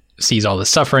she sees all this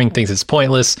suffering, thinks it's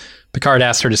pointless. Picard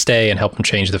asks her to stay and help him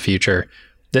change the future.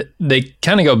 They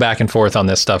kind of go back and forth on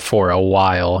this stuff for a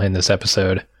while in this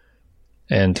episode.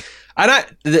 And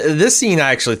this scene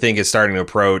I actually think is starting to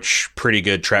approach pretty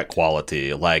good Trek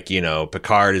quality. Like,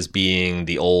 Picard is being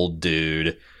the old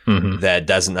dude that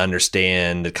doesn't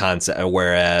understand the concept,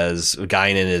 whereas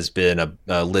Guinan has been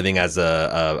living as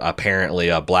apparently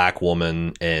a black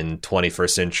woman in 21st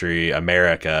century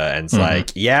America. And it's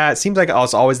like, it seems like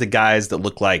it's always the guys that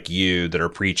look like you that are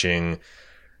preaching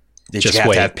that you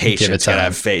have to have patience, you gotta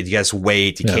have faith, you gotta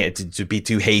wait, you can't to be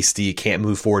too hasty, you can't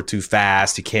move forward too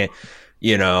fast, you can't.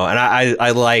 And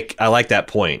I like that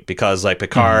point because like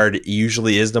Picard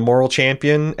usually is the moral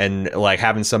champion, and like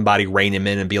having somebody rein him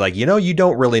in and be like, you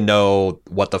don't really know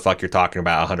what the fuck you're talking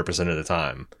about 100% of the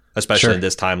time, especially in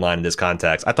this timeline, in this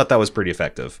context. I thought that was pretty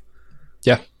effective.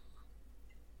 Yeah.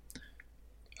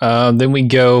 Then we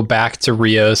go back to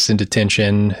Rios in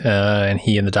detention, and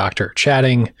he and the doctor are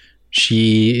chatting.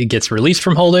 She gets released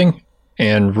from holding.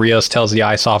 And Rios tells the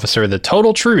ICE officer the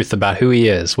total truth about who he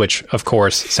is, which, of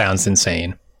course, sounds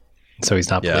insane. So he's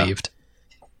not believed.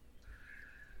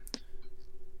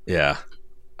 Yeah.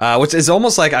 Which is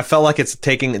almost like, I felt like it's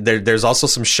taking... There's also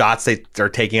some shots they are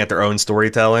taking at their own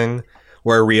storytelling,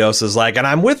 where Rios is like, and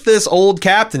I'm with this old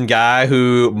captain guy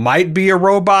who might be a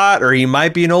robot, or he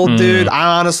might be an old dude.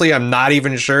 I'm not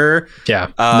even sure. Yeah.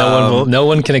 No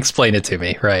one can explain it to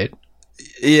me, right?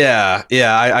 Yeah,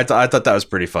 I thought that was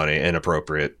pretty funny and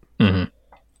appropriate. There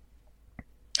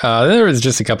was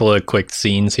just a couple of quick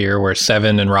scenes here where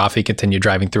Seven and Rafi continue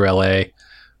driving through LA.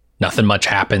 Nothing much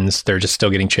happens. They're just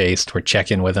still getting chased. We're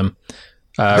checking with them.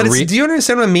 But do you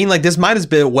understand what I mean? Like, this might have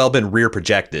been rear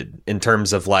projected in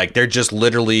terms of like they're just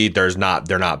literally they're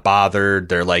not bothered.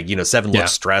 They're like, Seven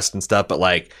looks stressed and stuff, but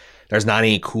like there's not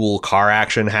any cool car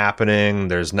action happening.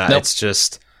 There's not. Nope.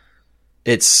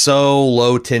 It's so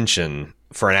low tension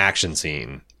for an action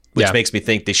scene, which makes me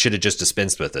think they should have just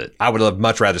dispensed with it. I would have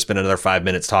much rather spend another 5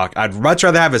 minutes talk. I'd much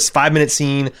rather have a 5-minute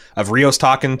scene of Rios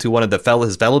talking to one of his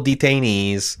fellow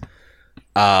detainees,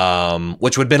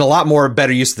 which would have been a lot more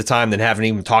better use of the time than having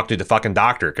even talked to the fucking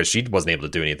doctor, because she wasn't able to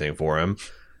do anything for him,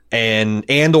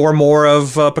 and or more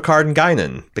of Picard and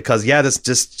Guinan, because this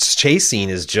just chase scene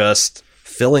is just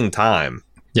filling time.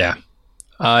 Yeah.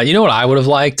 You know what I would have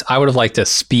liked? I would have liked a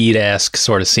Speed-esque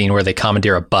sort of scene where they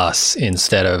commandeer a bus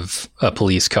instead of a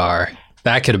police car.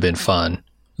 That could have been fun.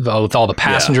 With all the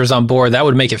passengers on board, that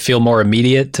would make it feel more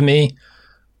immediate to me.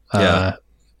 And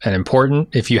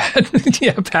important. If you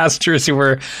had passengers who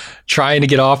were trying to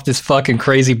get off this fucking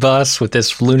crazy bus with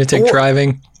this lunatic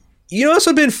driving. It would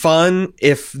have been fun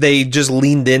if they just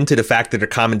leaned into the fact that they're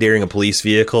commandeering a police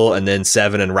vehicle, and then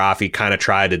Seven and Rafi kind of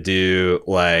try to do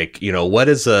like, what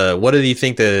do you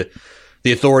think the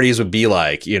authorities would be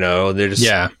like? They're just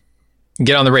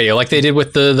get on the radio like they did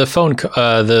with the phone,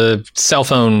 the cell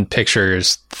phone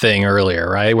pictures thing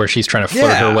earlier, right? Where she's trying to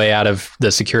flirt her way out of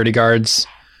the security guards.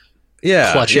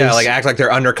 Clutches. Like act like they're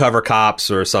undercover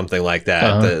cops or something like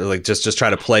that. Like just try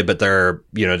to play, but they're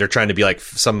trying to be like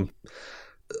some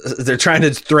they're trying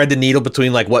to thread the needle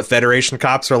between like what Federation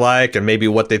cops are like and maybe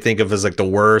what they think of as like the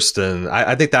worst. And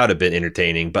I think that would have been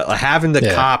entertaining. But having the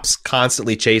cops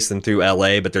constantly chase them through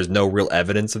LA, but there's no real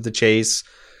evidence of the chase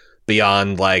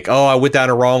beyond like, oh, I went down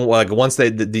a wrong, like once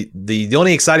the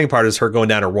only exciting part is her going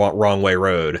down a wrong way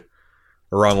road,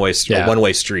 a wrong way, one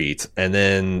way street. And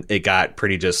then it got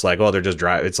pretty just like, oh, they're just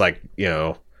driving. It's like, you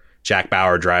know, Jack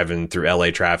Bauer driving through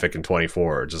LA traffic in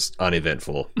 24, just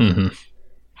uneventful. Mm-hmm.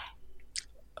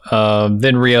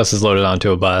 Then Rios is loaded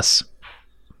onto a bus.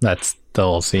 That's the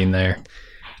whole scene there.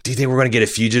 Do you think we're going to get a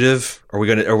fugitive? We're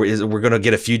going to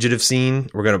get a fugitive scene?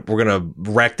 We're going to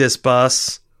wreck this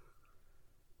bus?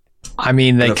 I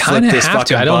mean, they kind of have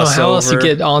to. I don't know how else you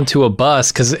get onto a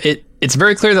bus, because it's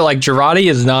very clear that like Jurati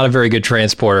is not a very good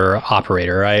transporter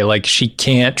operator, right? Like she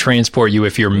can't transport you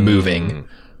if you're moving.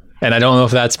 And I don't know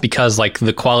if that's because like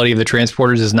the quality of the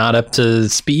transporters is not up to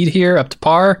speed here, up to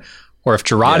par, or if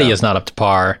Jurati is not up to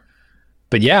par.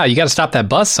 But yeah, you got to stop that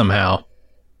bus somehow.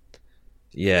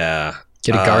 Yeah.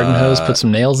 Get a garden hose, put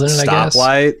some nails in it, I guess.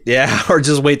 Stoplight. Yeah, or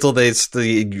just wait till they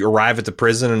arrive at the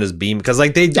prison and just beam. Because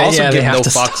like they also give no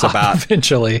fucks about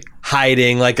eventually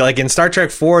hiding. Like in Star Trek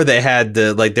 4, they had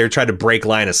they're trying to break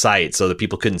line of sight so that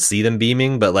people couldn't see them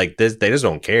beaming. But like this, they just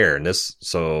don't care. And just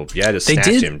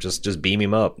snatch him, just beam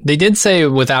him up. They did say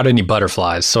without any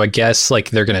butterflies, so I guess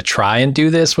like they're gonna try and do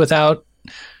this without.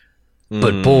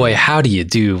 But boy, how do you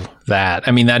do that?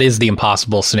 I mean, that is the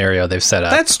impossible scenario they've set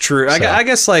up. That's true. So. I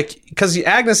guess like because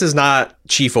Agnes is not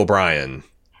Chief O'Brien.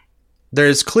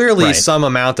 There's clearly some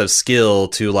amount of skill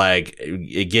to like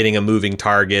getting a moving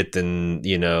target and,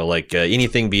 you know, like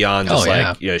anything beyond just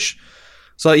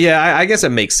so yeah, I guess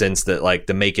it makes sense that like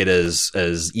to make it as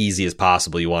easy as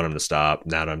possible, you want them to stop.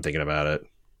 Now that I'm thinking about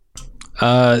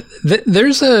it.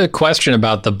 There's a question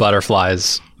about the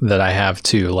butterflies that I have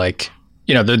too. Like,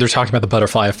 you know, they're talking about the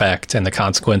butterfly effect and the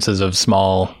consequences of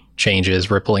small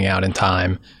changes rippling out in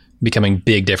time, becoming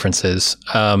big differences.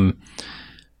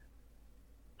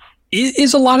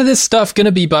 Is a lot of this stuff going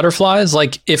to be butterflies?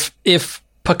 Like if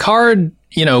Picard,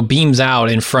 you know, beams out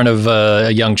in front of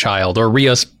a young child, or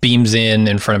Rios beams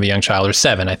in front of a young child, or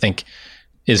Seven, I think,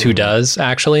 is who does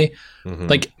actually.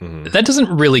 That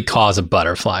doesn't really cause a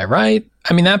butterfly, right?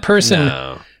 I mean, that person...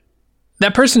 No.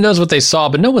 That person knows what they saw,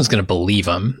 but no one's going to believe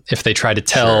them if they try to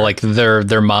tell like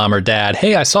their mom or dad,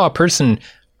 "Hey, I saw a person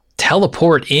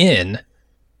teleport in."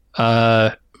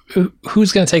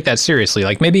 Who's going to take that seriously?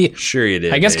 Like maybe, sure you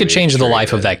did. I guess could change the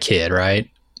life of that kid, right?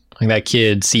 Like that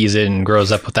kid sees it and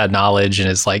grows up with that knowledge, and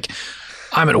is like,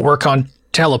 "I'm going to work on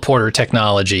teleporter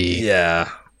technology."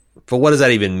 Yeah, but what does that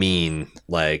even mean?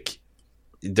 Like,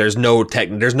 there's no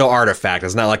artifact.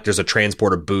 It's not like there's a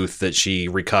transporter booth that she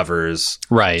recovers.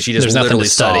 Right. She just literally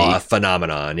saw a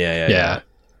phenomenon.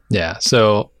 Yeah.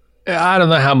 So I don't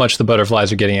know how much the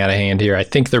butterflies are getting out of hand here. I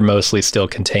think they're mostly still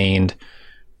contained.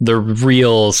 The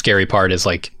real scary part is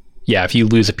like, yeah, if you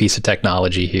lose a piece of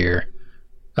technology here,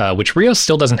 which Rios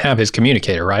still doesn't have his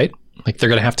communicator, right? Like they're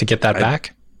going to have to get that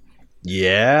back.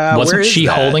 Yeah. Wasn't she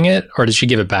holding it, or did she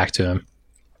give it back to him?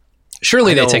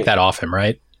 Surely they take that off him,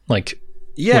 right? Like,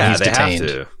 yeah, they have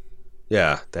to.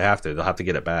 Yeah, they have to. They'll have to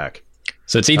get it back.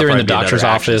 So it's either in the doctor's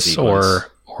office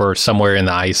or somewhere in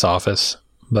the ICE office.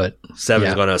 But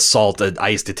Seven's going to assault an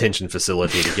ICE detention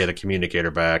facility to get a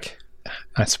communicator back,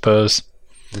 I suppose.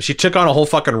 She took on a whole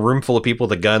fucking room full of people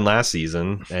with a gun last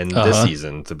season and this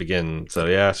season to begin. So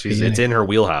yeah, it's in her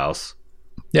wheelhouse.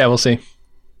 Yeah, we'll see.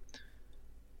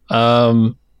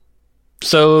 So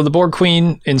the Borg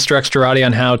Queen instructs Jurati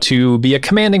on how to be a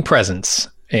commanding presence,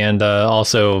 and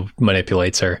also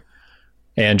manipulates her.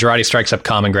 And Jurati strikes up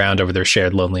common ground over their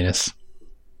shared loneliness.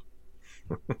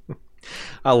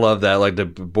 I love that. Like the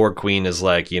Borg Queen is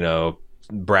like, you know,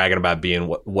 bragging about being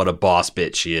what a boss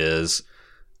bitch she is.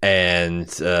 And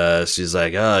she's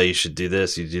like, oh, you should do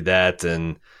this, you do that.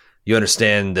 And you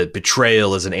understand that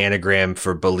betrayal is an anagram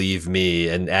for believe me.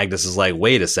 And Agnes is like,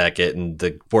 wait a second. And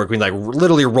the Borg Queen like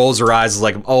literally rolls her eyes, is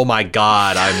like, oh my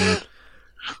God,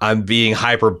 I'm being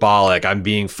hyperbolic. I'm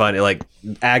being funny. Like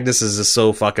Agnes is just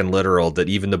so fucking literal that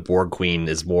even the Borg Queen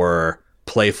is more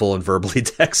playful and verbally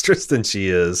dexterous than she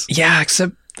is. Yeah,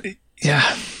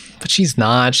 but she's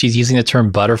not. She's using the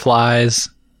term butterflies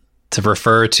to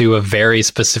refer to a very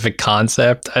specific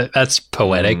concept. That's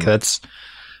poetic. That's,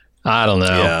 I don't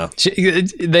know.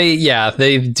 Yeah.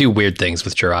 They do weird things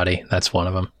with Jurati. That's one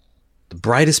of them. The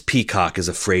brightest peacock is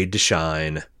afraid to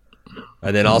shine.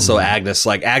 And then also Agnes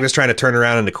trying to turn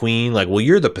around into Queen. Like, well,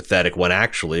 you're the pathetic one,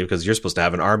 actually, because you're supposed to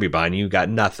have an army behind you. You got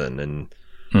nothing.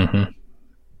 And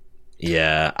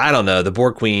Yeah, I don't know. The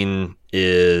Borg Queen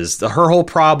her whole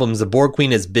problems. The Borg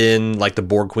Queen has been like the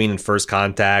Borg Queen in First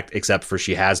Contact, except for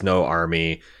she has no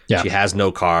army. Yeah. She has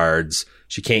no cards.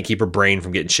 She can't keep her brain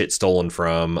from getting shit stolen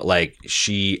from. Like,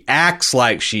 she acts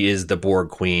like she is the Borg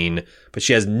Queen, but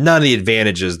she has none of the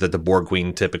advantages that the Borg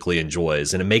Queen typically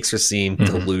enjoys, and it makes her seem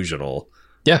delusional.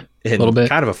 Yeah, a little bit.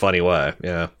 Kind of a funny way,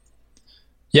 yeah.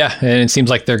 Yeah, and it seems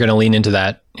like they're going to lean into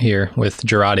that here with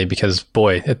Jurati because,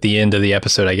 boy, at the end of the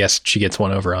episode, I guess she gets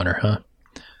one over on her, huh?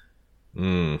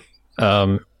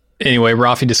 Anyway,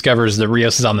 Rafi discovers that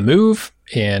Rios is on the move,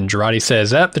 and Jurati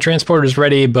says, the transporter's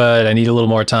ready, but I need a little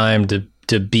more time to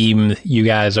beam you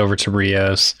guys over to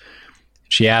Rios.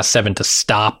 She asks Seven to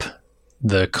stop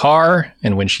the car,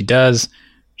 and when she does,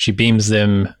 she beams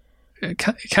them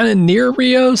kind of near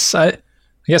Rios, I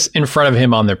guess in front of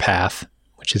him on their path,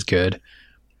 which is good.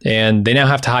 And they now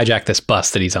have to hijack this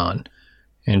bus that he's on.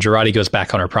 And Jurati goes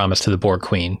back on her promise to the Borg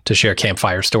Queen to share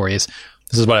campfire stories.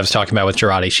 This is what I was talking about with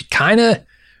Jurati. She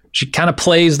kind of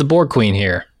plays the Borg Queen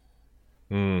here.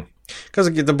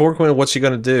 Because the Borg Queen, what's she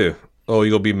going to do? Oh,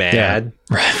 you'll be mad?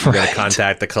 Yeah. Right. You're going to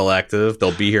contact the Collective.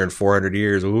 They'll be here in 400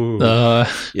 years. Ooh.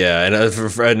 Yeah, and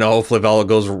hopefully if all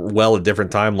goes well, a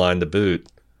different timeline to boot.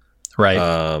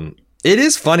 Right. It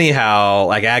is funny how,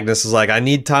 like, Agnes is like, I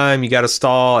need time, you got to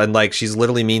stall, and, like, she's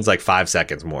literally means, like, 5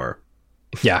 seconds more.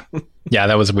 Yeah. Yeah,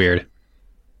 that was weird.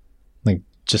 Like,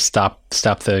 just stop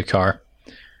the car.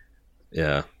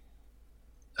 Yeah.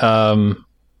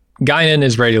 Guinan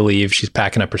is ready to leave. She's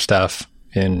packing up her stuff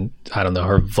in, I don't know,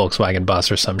 her Volkswagen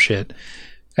bus or some shit.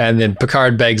 And then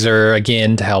Picard begs her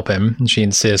again to help him. And she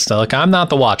insists, look, I'm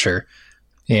not the Watcher.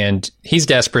 And he's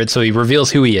desperate, so he reveals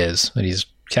who he is. And he's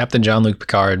Captain Jean-Luc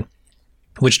Picard,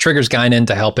 which triggers Guinan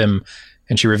to help him.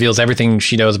 And she reveals everything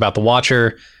she knows about the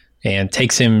Watcher and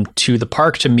takes him to the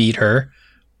park to meet her.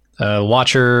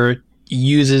 Watcher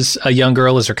uses a young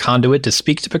girl as her conduit to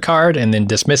speak to Picard and then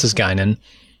dismisses Guinan.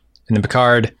 And then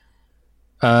Picard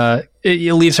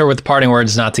it leaves her with the parting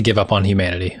words not to give up on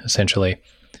humanity, essentially.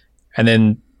 And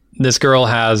then this girl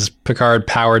has Picard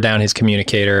power down his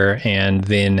communicator, and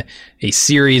then a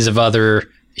series of other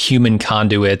human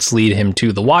conduits lead him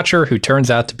to the Watcher, who turns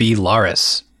out to be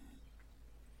Laris.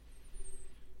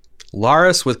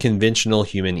 Laris with conventional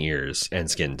human ears and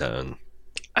skin tone.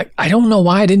 I don't know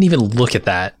why I didn't even look at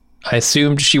that. I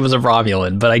assumed she was a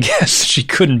Romulan, but I guess she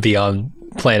couldn't be on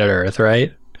planet Earth,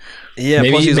 right? Yeah,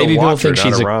 maybe she's maybe a Watcher, people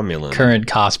think she's a Romulan. Current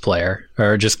cosplayer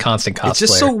or just constant cosplayer. It's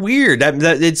just so weird.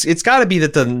 That it's got to be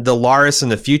that the Laris in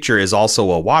the future is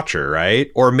also a Watcher, right?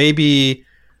 Or maybe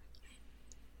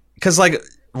because like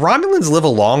Romulans live a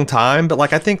long time, but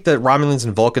like I think that Romulans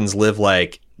and Vulcans live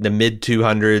like the mid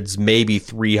 200s, maybe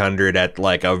 300 at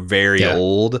like a very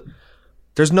old.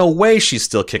 There's no way she's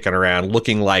still kicking around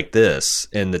looking like this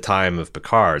in the time of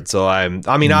Picard. So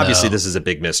obviously this is a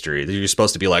big mystery. You're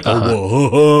supposed to be like, and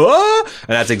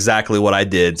that's exactly what I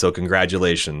did. So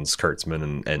congratulations,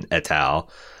 Kurtzman and et al.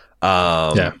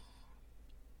 I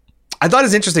thought it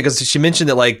was interesting because she mentioned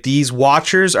that like these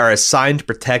Watchers are assigned to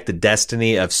protect the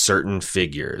destiny of certain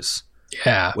figures.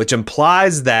 Yeah. Which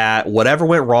implies that whatever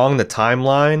went wrong in the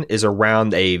timeline is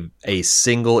around a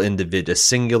singular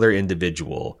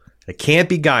individual. It can't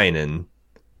be Guinan.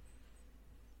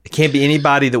 It can't be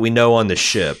anybody that we know on the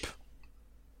ship.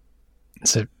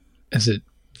 Is it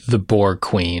the Borg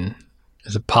Queen?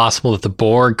 Is it possible that the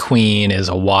Borg Queen is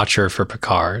a Watcher for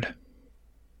Picard?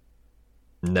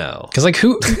 No. Because like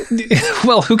who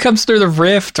comes through the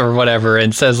rift or whatever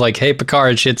and says like, hey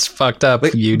Picard, shit's fucked up.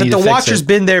 But the Watcher's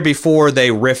been there before they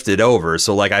rifted over.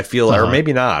 So like I feel or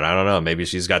maybe not. I don't know. Maybe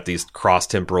she's got these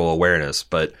cross-temporal awareness,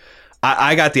 but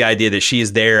I got the idea that she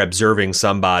is there observing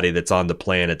somebody that's on the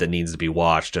planet that needs to be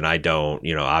watched, and I don't.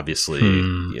 Obviously,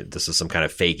 this is some kind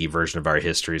of fakey version of our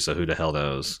history, so who the hell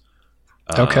knows?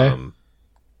 Okay.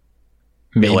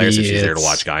 Maybe hilarious if she's there to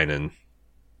watch Guinan.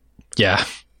 Yeah.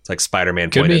 It's like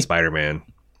Spider-Man pointing at Spider-Man.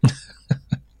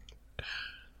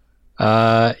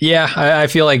 I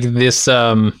feel like this...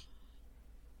 I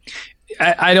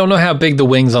don't know how big the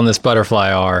wings on this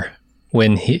butterfly are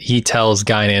when he tells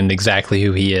Guinan exactly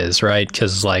who he is, right?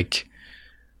 Because, like,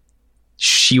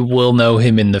 she will know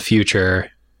him in the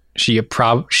future. She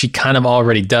kind of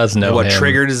already does know him. What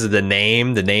triggered is the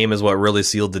name. The name is what really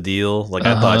sealed the deal. Like,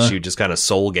 I thought she would just kind of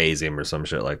soul gaze him or some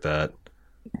shit like that.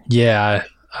 Yeah,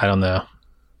 I don't know.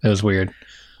 It was weird.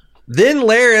 Then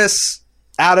Laris,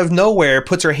 out of nowhere,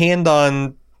 puts her hand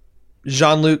on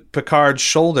Jean-Luc Picard's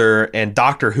shoulder and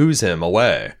Doctor Who's him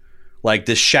away. Like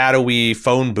this shadowy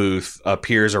phone booth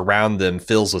appears around them,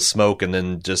 fills with smoke, and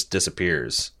then just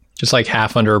disappears. Just like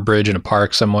half under a bridge in a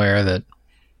park somewhere.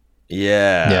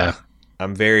 Yeah.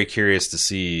 I'm very curious to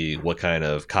see what kind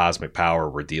of cosmic power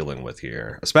we're dealing with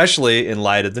here, especially in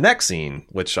light of the next scene,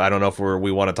 which I don't know if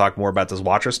we want to talk more about this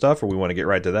Watcher stuff or we want to get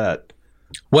right to that.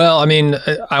 Well, I mean,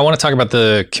 I want to talk about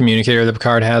the communicator that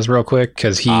Picard has real quick,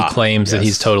 because he claims that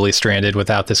he's totally stranded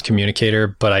without this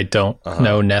communicator, but I don't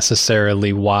know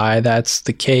necessarily why that's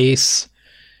the case.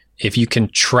 If you can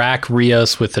track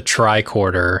Rios with the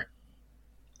tricorder,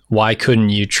 why couldn't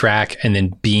you track and then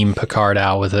beam Picard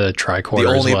out with a tricorder? The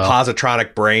only as well?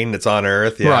 positronic brain that's on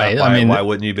Earth. Yeah, right. Why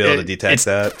wouldn't you be able to detect it's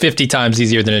that? 50 times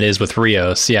easier than it is with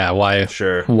Rios. Yeah. Why?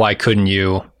 Sure. Why couldn't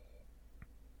you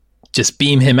just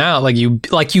beam him out like you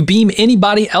beam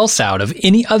anybody else out of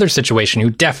any other situation who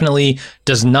definitely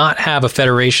does not have a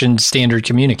Federation standard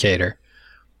communicator?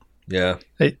 Yeah.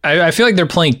 I feel like they're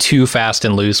playing too fast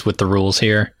and loose with the rules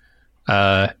here.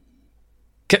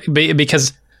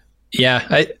 Because,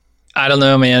 yeah, I don't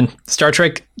know, man. Star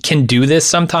Trek can do this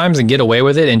sometimes and get away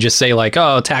with it and just say like,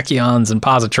 oh, tachyons and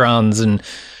positrons and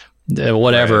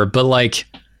whatever. Right. But like,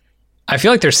 I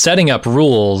feel like they're setting up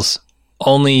rules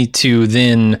only to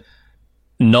then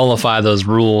nullify those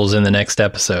rules in the next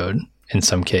episode in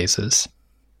some cases.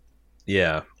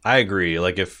 Yeah, I agree.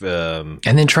 Like if and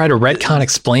then try to retcon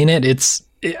explain it. It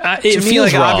feels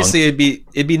like wrong. Obviously,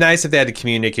 it'd be nice if they had a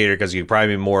communicator because you could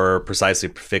probably more precisely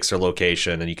fix their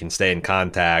location and you can stay in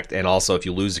contact. And also, if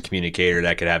you lose a communicator,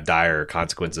 that could have dire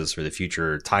consequences for the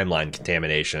future timeline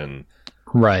contamination.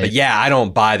 Right. But yeah, I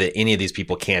don't buy that any of these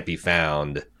people can't be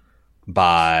found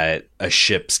by a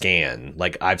ship scan.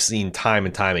 Like I've seen time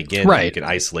and time again. Right. You can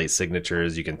isolate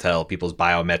signatures. You can tell people's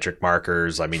biometric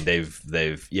markers. I mean,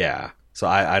 they've yeah. So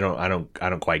I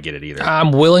don't quite get it either.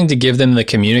 I'm willing to give them the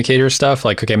communicator stuff.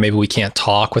 Like, okay, maybe we can't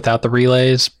talk without the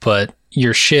relays, but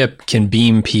your ship can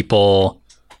beam people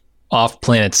off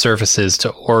planet surfaces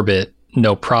to orbit,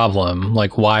 no problem.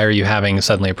 Like, why are you having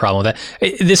suddenly a problem with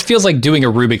that? This feels like doing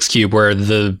a Rubik's Cube where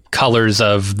the colors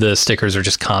of the stickers are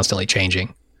just constantly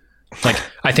changing. Like,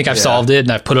 I think I've solved it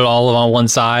and I've put it all on one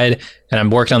side and I'm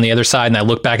working on the other side and I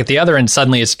look back at the other and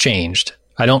suddenly it's changed.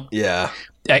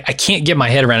 I can't get my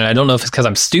head around it. I don't know if it's because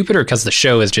I'm stupid or because the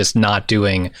show is just not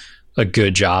doing a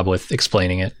good job with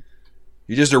explaining it.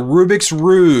 You're just a Rubik's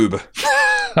Rube.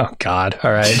 Oh, God.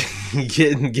 All right.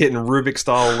 getting Rubik's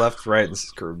style left, right,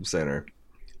 and center.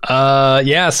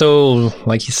 Yeah, so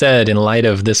like you said, in light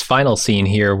of this final scene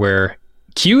here where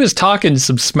Q is talking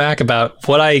some smack about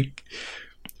what I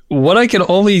can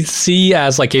only see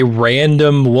as like a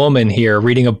random woman here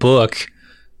reading a book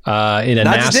in a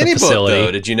Not NASA just any facility. Book,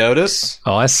 though. Did you notice?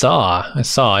 Oh, I saw.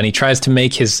 And he tries to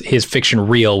make his fiction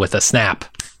real with a snap.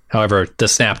 However, the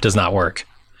snap does not work.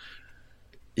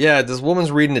 Yeah, this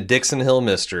woman's reading a Dixon Hill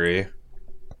mystery,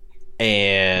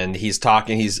 and he's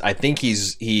talking. I think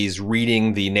he's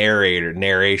reading the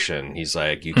narration. He's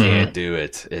like, "You can't do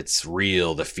it. It's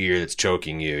real. The fear that's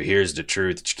choking you. Here's the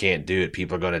truth that you can't do it.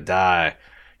 People are gonna die.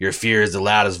 Your fear is the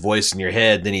loudest voice in your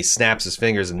head." Then he snaps his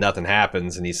fingers and nothing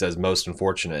happens, and he says, "Most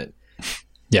unfortunate."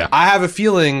 Yeah. I have a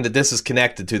feeling that this is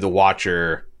connected to the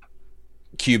Watcher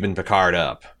cubing Picard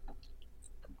up.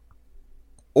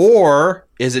 Or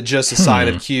is it just a sign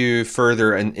of Q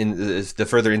further in the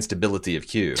further instability of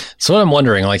Q? So what I'm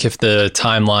wondering, like if the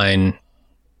timeline,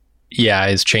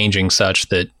 is changing such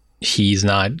that he's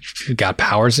not got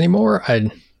powers anymore, I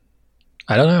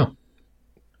don't know.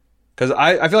 Because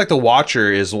I feel like the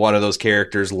Watcher is one of those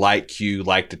characters like Q,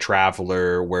 like the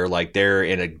Traveler, where like they're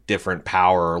in a different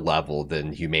power level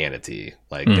than humanity.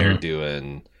 Like they're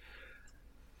doing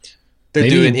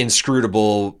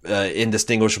inscrutable,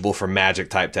 indistinguishable from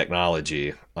magic type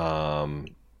technology. And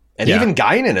even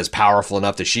Guinan is powerful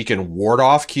enough that she can ward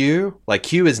off Q. Like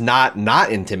Q is not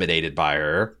intimidated by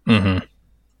her.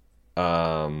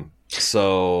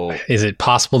 So is it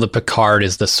possible that Picard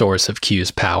is the source of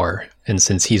Q's power? And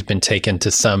since he's been taken to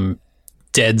some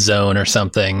dead zone or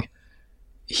something,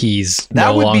 he's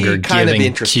no longer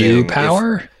giving Q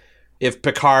power? If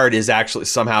Picard is actually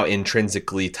somehow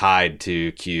intrinsically tied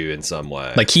to Q in some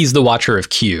way. Like he's the watcher of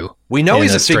Q. We know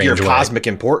he's a figure of cosmic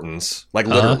importance, like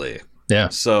literally. Yeah.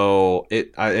 So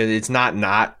it's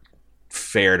not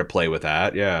fair to play with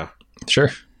that. Yeah.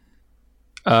 Sure.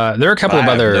 There are a couple of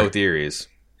other no theories.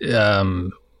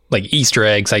 Like Easter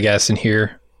eggs, I guess, in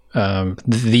here.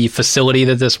 The facility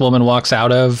that this woman walks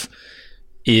out of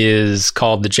is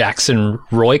called the Jackson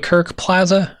Roykirk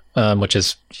Plaza, which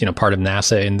is, part of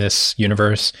NASA in this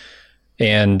universe.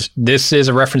 And this is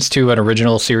a reference to an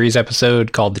original series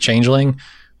episode called The Changeling,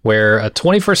 where a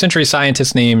 21st century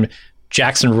scientist named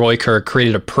Jackson Roykirk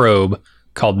created a probe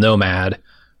called Nomad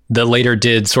that later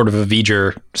did sort of a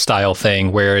V'ger style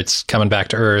thing where it's coming back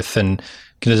to Earth and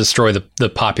going to destroy the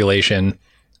population.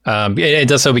 It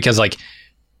does so because like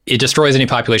it destroys any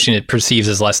population it perceives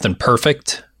as less than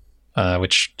perfect,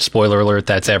 which, spoiler alert,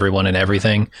 that's everyone and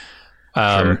everything.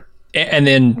 Sure. And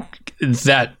then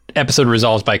that episode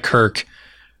resolves by Kirk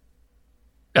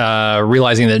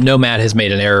realizing that Nomad has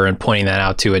made an error and pointing that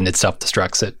out to it, and it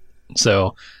self-destructs it.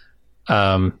 So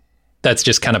that's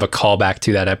just kind of a callback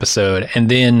to that episode. And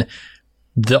then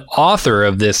the author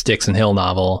of this Dixon Hill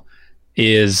novel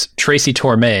is Tracy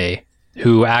Torme,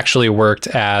 who actually worked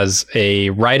as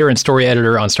a writer and story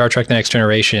editor on Star Trek The Next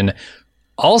Generation.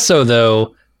 Also,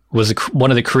 though, was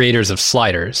one of the creators of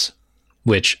Sliders,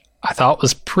 which I thought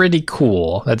was pretty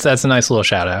cool. That's a nice little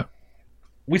shout out.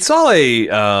 We saw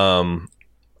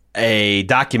a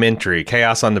documentary,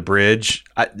 Chaos on the Bridge.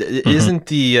 Isn't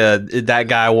that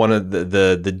guy one of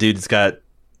the dude that's got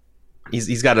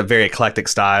he's got a very eclectic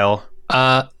style?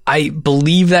 I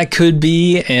believe that could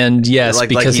be, and yes,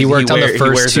 because he worked on the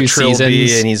first two seasons,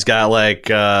 and he's got like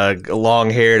long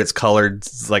hair that's colored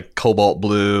like cobalt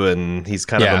blue, and he's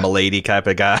kind of a milady type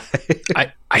of guy.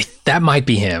 I that might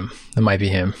be him. That might be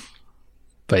him.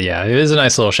 But yeah, it is a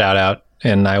nice little shout out,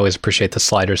 and I always appreciate the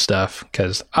Slider stuff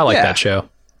because I like that show,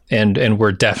 and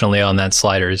we're definitely on that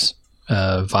Sliders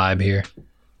vibe here.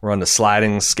 We're on the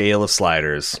sliding scale of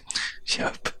Sliders.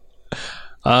 Yep.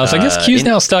 So I guess Q's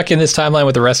now stuck in this timeline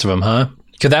with the rest of them, huh?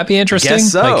 Could that be interesting?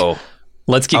 Guess so. Like,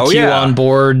 let's get Q on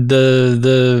board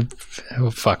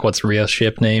what's Ria's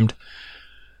ship named?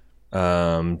 The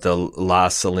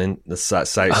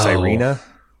Sirena.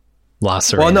 La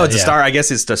Sirena. Well, no, it's a star. I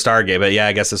guess it's the Stargate, but yeah,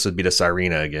 I guess this would be the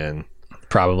Sirena again.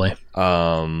 Probably.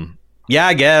 Yeah,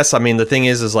 I guess. I mean, the thing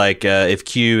is like if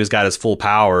Q has got his full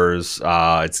powers,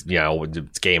 it's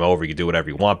game over. You can do whatever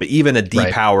you want. But even a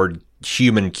depowered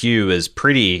human Q is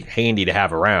pretty handy to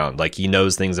have around. Like he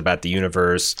knows things about the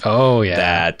universe. Oh yeah,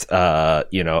 that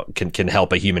can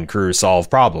help a human crew solve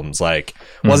problems. Like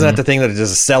wasn't that the thing that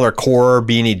just a stellar core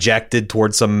being ejected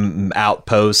towards some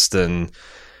outpost and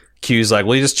Q's like,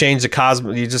 well, you just change the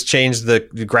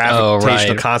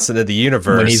gravitational constant of the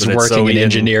universe when he's working in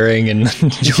engineering, and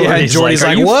Jordy's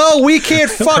like, well, we can't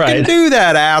fucking do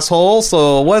that, asshole.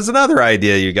 So what's another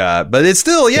idea you got? But it's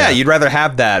still, you'd rather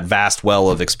have that vast well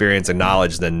of experience and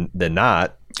knowledge than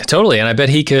not. Totally, and I bet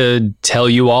he could tell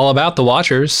you all about the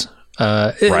Watchers.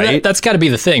 Right, that's got to be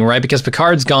the thing, right? Because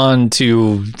Picard's gone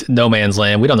to no man's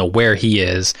land. We don't know where he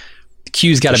is.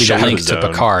 Q's got to be the link to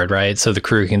Picard, right? So the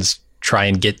crew can try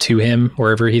and get to him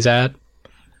wherever he's at.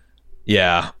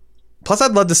 Yeah. Plus,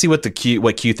 I'd love to see what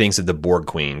Q thinks of the Borg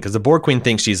Queen, because the Borg Queen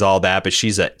thinks she's all that, but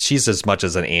she's as much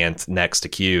as an ant next to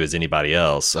Q as anybody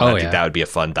else. And I think that would be a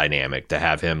fun dynamic to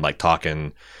have him like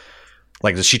talking.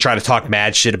 Like, does she try to talk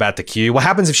mad shit about the Q? What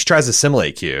happens if she tries to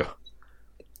assimilate Q?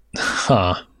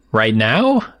 Right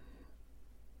now?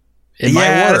 It might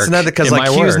work. That's another, because like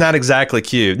Q's not exactly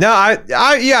Q. No,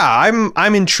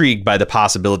 I'm intrigued by the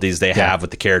possibilities they have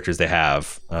with the characters they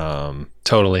have.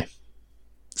 Totally.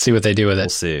 See what they do with it. We'll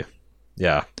see.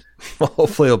 Yeah. Well,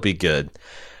 hopefully it'll be good.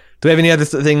 Do we have any other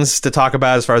things to talk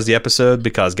about as far as the episode?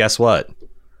 Because guess what?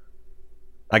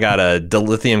 I got a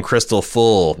dilithium crystal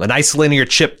full, a nice linear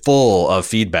chip full of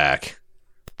feedback.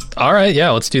 All right,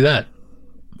 yeah, let's do that.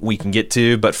 We can get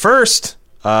to, but first,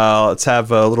 let's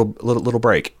have a little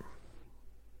break.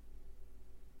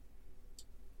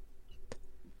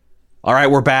 All right,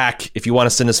 we're back. If you want to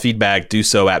send us feedback, do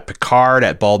so at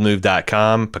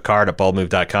Picard@baldmove.com.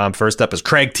 Picard@baldmove.com. First up is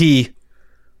Craig T.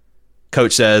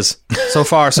 Coach says, so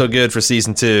far so good for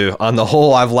season 2. On the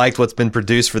whole, I've liked what's been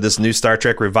produced for this new Star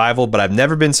Trek revival, but I've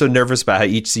never been so nervous about how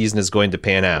each season is going to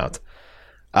pan out.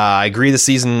 I agree the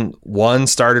season 1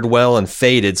 started well and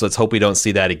faded, so let's hope we don't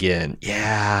see that again.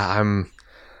 Yeah, I'm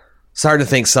starting to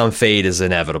think some fade is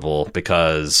inevitable,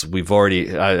 because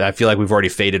I feel like we've already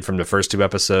faded from the first 2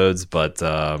 episodes, but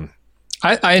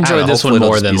I enjoyed this one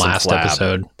more than last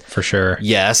episode, for sure.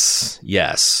 Yes.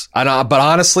 But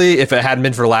honestly, if it hadn't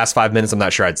been for the last 5 minutes, I'm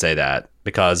not sure I'd say that,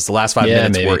 because the last 5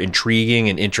 minutes were intriguing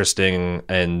and interesting,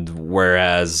 and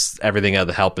whereas everything that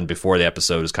happened before the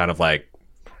episode is kind of like,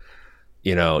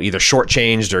 either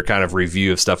shortchanged or kind of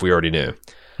review of stuff we already knew.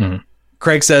 Mm-hmm.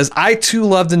 Craig says, I too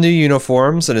love the new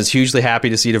uniforms and is hugely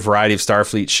happy to see the variety of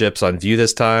Starfleet ships on view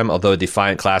this time, although a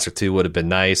Defiant class or 2 would have been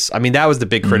nice. I mean, that was the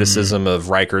big criticism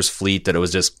of Riker's fleet, that it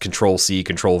was just Control-C,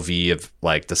 Control-V of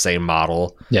like the same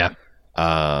model. Yeah.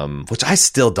 Which I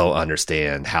still don't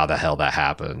understand how the hell that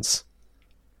happens.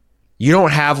 You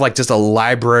don't have like just a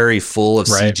library full of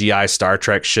CGI Star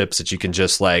Trek ships that you can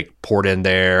just like port in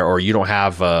there, or you don't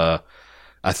have a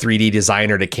 3D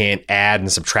designer that can't add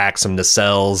and subtract some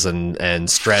nacelles and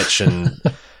stretch and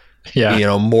Yeah. You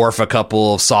know, morph a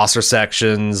couple of saucer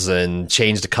sections and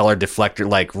change the color deflector.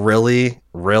 Like,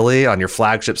 really on your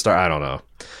flagship star? I don't know.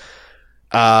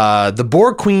 The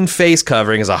Borg Queen face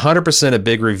covering is 100% a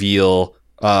big reveal,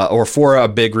 or for a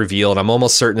big reveal, and I'm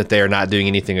almost certain that they are not doing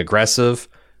anything aggressive.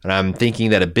 And I'm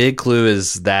thinking that a big clue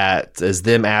is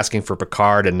them asking for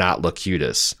Picard and not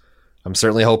Locutus. I'm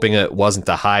certainly hoping it wasn't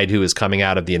the Hyde who is coming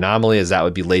out of the anomaly, as that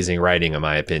would be lazy writing, in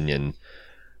my opinion.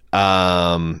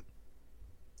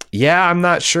 Yeah, I'm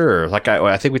not sure. Like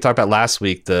I think we talked about last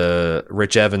week, the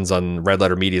Rich Evans on Red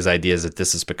Letter Media's ideas that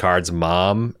this is Picard's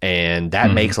mom, and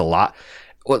that makes a lot.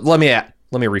 Well, let me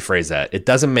rephrase that. It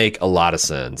doesn't make a lot of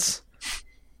sense,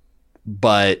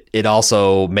 but it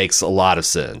also makes a lot of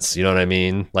sense. You know what I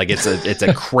mean? Like it's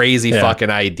a crazy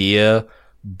fucking idea,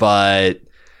 but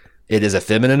it is a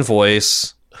feminine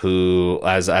voice who,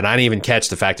 and I didn't even catch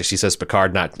the fact that she says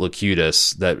Picard, not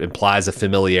Locutus, that implies a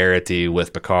familiarity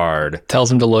with Picard.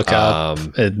 Tells him to look up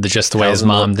just the way his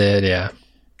mom did. Yeah.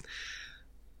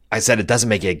 I said it doesn't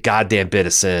make a goddamn bit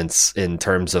of sense in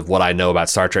terms of what I know about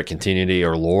Star Trek continuity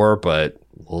or lore, but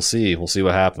we'll see. We'll see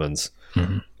what happens.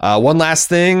 Mm-hmm. One last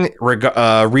thing.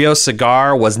 Rio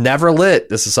Cigar was never lit.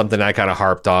 This is something I kind of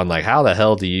harped on. Like, how the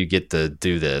hell do you get to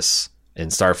do this in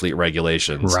Starfleet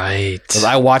regulations? Right. Because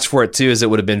I watched for it too, as it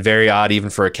would have been very odd even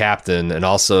for a captain. And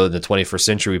also in the 21st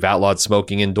century, we've outlawed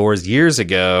smoking indoors years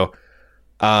ago.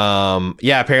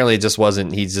 Yeah, apparently it just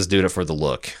wasn't. He's just doing it for the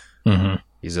look. Mm-hmm.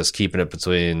 He's just keeping it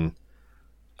between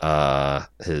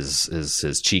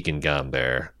his cheek and gum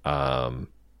there.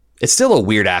 It's still a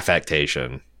weird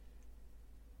affectation.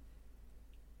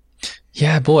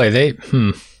 Yeah, boy,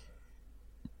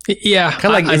 yeah, kind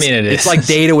of like I mean, it's like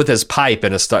Data with his pipe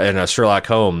in a Sherlock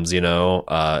Holmes,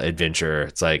 adventure.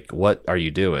 It's like, what are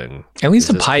you doing? At least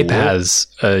the pipe has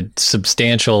a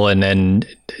substantial and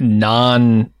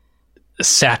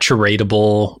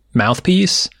non-saturatable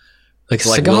mouthpiece. Like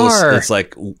cigar, it's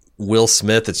like Will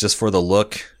Smith. It's just for the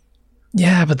look.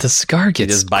 Yeah, but the cigar gets he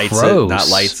just bites gross. it, not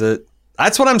lights it.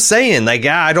 That's what I'm saying. Like,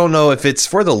 yeah, I don't know if it's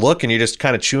for the look and you're just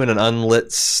kind of chewing an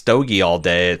unlit stogie all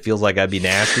day. It feels like I'd be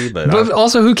nasty, but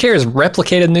also, who cares?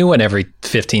 Replicate a new one every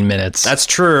 15 minutes. That's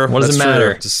true. What does it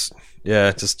matter? Just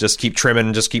keep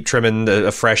trimming. Just keep trimming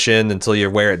a fresh end until you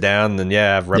wear it down. And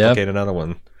then replicate another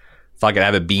one. If I could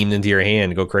have it beamed into your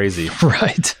hand, go crazy.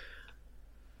 Right.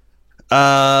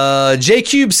 J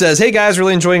Cube says, "Hey guys,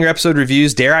 really enjoying your episode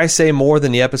reviews. Dare I say more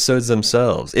than the episodes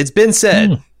themselves? It's been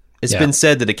said." It's been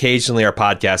said that occasionally our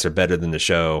podcasts are better than the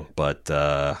show, but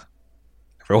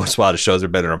every once in a while the shows are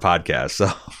better than our podcasts,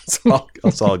 so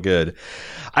it's all good.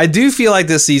 I do feel like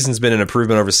this season's been an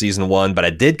improvement over season 1, but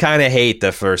I did kind of hate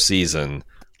the first season.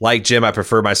 Like Jim, I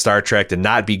prefer my Star Trek to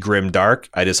not be grim dark.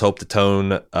 I just hope the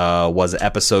tone was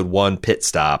episode 1 pit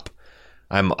stop.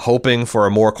 I'm hoping for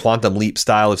a more Quantum Leap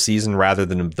style of season rather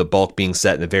than the bulk being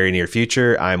set in the very near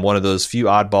future. I'm one of those few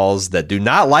oddballs that do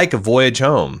not like A Voyage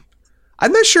Home.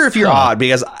 I'm not sure if you're odd,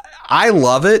 because I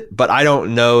love it, but I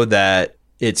don't know that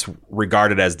it's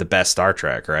regarded as the best Star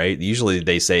Trek, right? Usually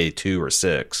they say 2 or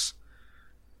 6.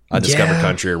 Discover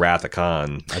Country or Wrath of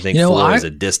Khan. I think 4 is a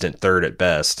distant third at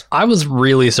best. I was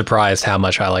really surprised how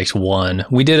much I liked 1.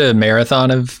 We did a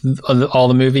marathon of all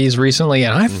the movies recently,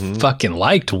 and I fucking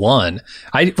liked 1.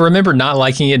 I remember not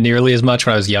liking it nearly as much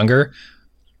when I was younger,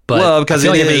 but because I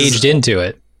feel like I've aged into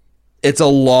it. It's a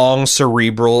long,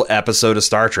 cerebral episode of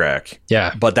Star Trek.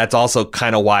 Yeah. But that's also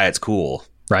kind of why it's cool.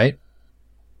 Right?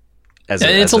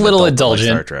 It's a little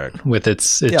indulgent with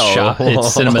its shot,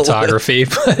 its cinematography,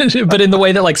 but in the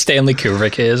way that like Stanley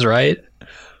Kubrick is, right?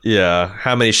 Yeah.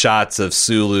 How many shots of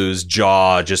Sulu's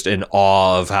jaw just in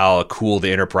awe of how cool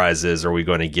the Enterprise is are we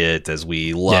going to get as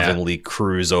we lovingly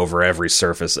cruise over every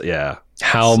surface? Yeah.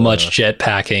 How much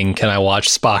jetpacking can I watch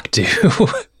Spock do?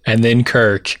 And then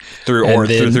Kirk through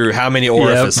how many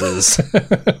orifices?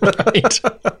 Yep. Right.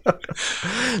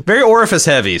 Very orifice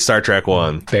heavy, Star Trek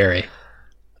 1. Very.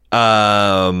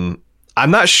 I'm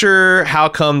not sure how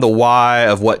come the why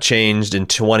of what changed in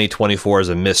 2024 is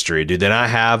a mystery. Do they not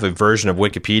have a version of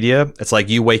Wikipedia? It's like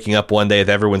you waking up one day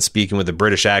with everyone speaking with a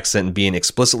British accent and being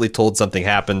explicitly told something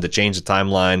happened to change the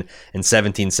timeline in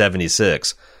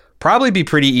 1776. Probably be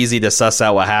pretty easy to suss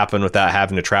out what happened without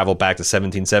having to travel back to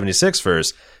 1776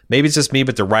 first. Maybe it's just me,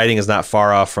 but the writing is not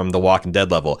far off from the Walking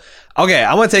Dead level. Okay,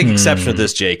 I'm going to take exception to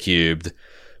this, J Cubed,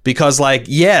 because like,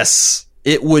 yes,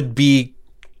 it would be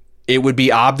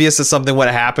obvious that something would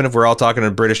have happened if we're all talking in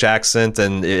a British accent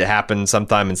and it happened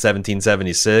sometime in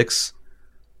 1776.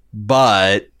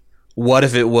 But what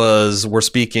if we're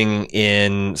speaking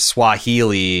in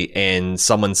Swahili and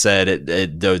someone said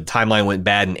the timeline went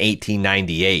bad in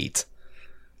 1898?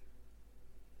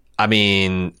 I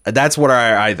mean, that's what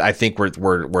I think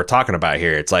we're talking about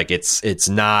here. It's like it's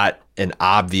not an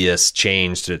obvious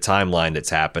change to the timeline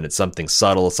that's happened. It's something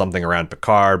subtle, something around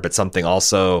Picard, but something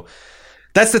also.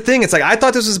 That's the thing. It's like I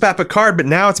thought this was about Picard, but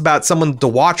now it's about someone the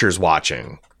Watcher's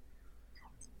watching.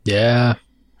 Yeah.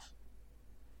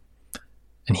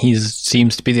 And he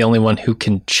seems to be the only one who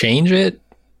can change it,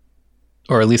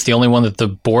 or at least the only one that the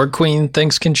Borg Queen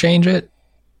thinks can change it.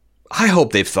 I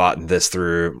hope they've thought this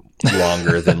through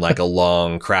longer than like a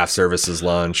long craft services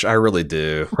lunch. I really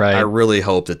do. Right. I really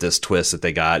hope that this twist that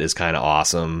they got is kind of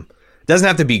awesome. It doesn't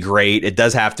have to be great. It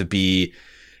does have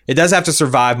to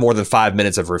survive more than 5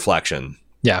 minutes of reflection.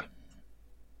 Yeah.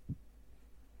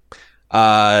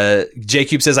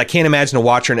 J-Cube says, I can't imagine a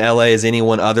Watcher in LA as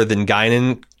anyone other than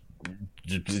Guinan.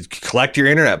 Collect your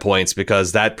internet points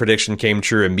because that prediction came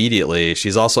true immediately.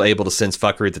 She's also able to sense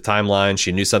fuckery at the timeline.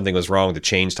 She knew something was wrong with the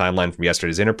change timeline from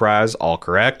yesterday's Enterprise. All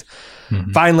correct.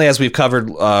 Mm-hmm. Finally, as we've covered,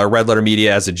 Red Letter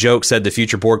Media as a joke said the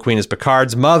future Borg Queen is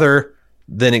Picard's mother.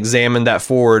 Then examined that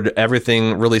forward.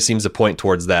 Everything really seems to point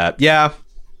towards that. Yeah,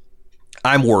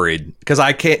 I'm worried because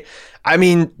I can't. I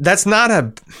mean, that's not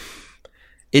a.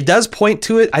 It does point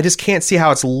to it. I just can't see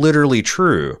how it's literally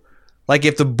true. Like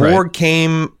if the Borg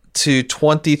came to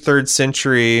 23rd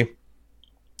century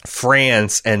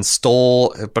France and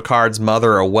stole Picard's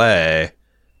mother away,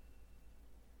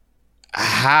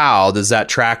 how does that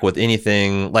track with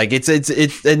anything? Like it's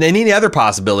and any other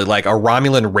possibility, like a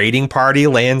Romulan raiding party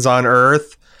lands on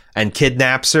Earth and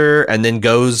kidnaps her and then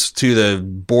goes to the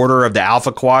border of the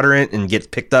Alpha Quadrant and gets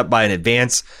picked up by an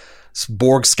advanced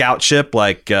Borg scout ship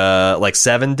like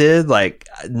Seven did. Like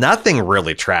nothing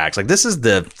really tracks. Like this is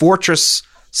the fortress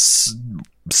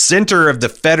center of the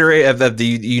the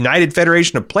United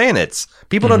Federation of Planets.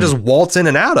 People don't just waltz in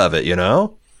and out of it, you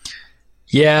know?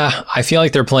 Yeah, I feel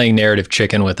like they're playing narrative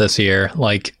chicken with us here.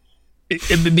 Like,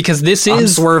 because this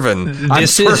is... I'm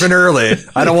swerving early.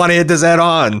 I don't want to hit this head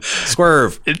on.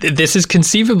 Swerve. This is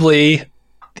conceivably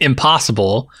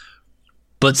impossible,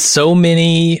 but so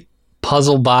many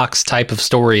puzzle box type of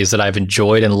stories that I've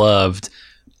enjoyed and loved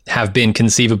have been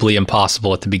conceivably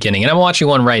impossible at the beginning. And I'm watching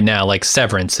one right now, like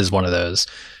Severance is one of those,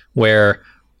 where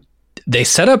they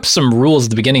set up some rules at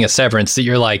the beginning of Severance that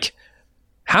you're like,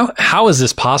 how is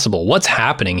this possible? What's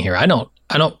happening here? I don't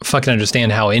fucking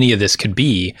understand how any of this could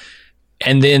be.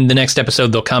 And then the next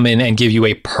episode, they'll come in and give you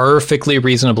a perfectly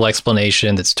reasonable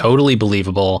explanation that's totally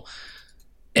believable.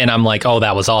 And I'm like, oh,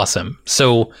 that was awesome.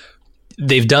 So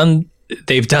they've done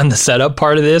the setup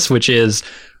part of this, which is,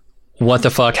 what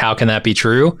the fuck? How can that be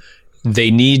true?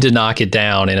 They need to knock it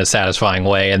down in a satisfying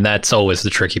way, and that's always the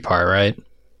tricky part, right?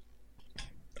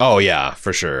 Oh yeah,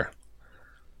 for sure.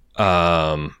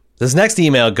 This next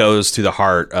email goes to the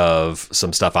heart of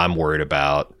some stuff I'm worried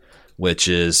about, which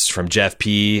is from Jeff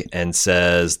P. and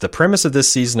says, the premise of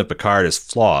this season of Picard is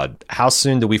flawed. How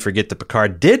soon do we forget that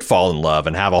Picard did fall in love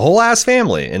and have a whole ass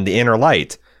family in the Inner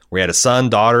Light, where he had a son,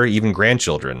 daughter, even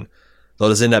grandchildren? Though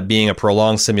this ended up being a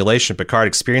prolonged simulation, Picard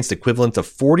experienced the equivalent of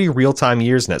 40 real-time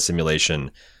years in that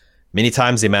simulation. Many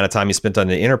times the amount of time he spent on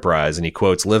the Enterprise, and he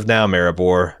quotes, live now,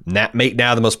 Maribor. Make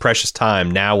now the most precious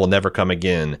time. Now will never come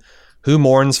again. Who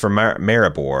mourns for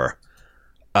Maribor?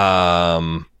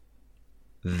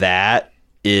 That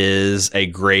is a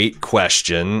great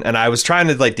question. And I was trying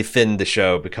to defend the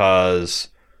show because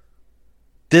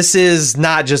this is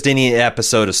not just any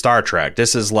episode of Star Trek.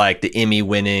 This is like the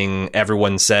Emmy-winning,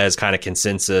 everyone says kind of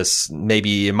consensus.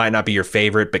 Maybe it might not be your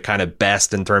favorite, but kind of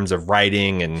best in terms of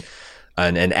writing and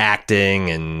acting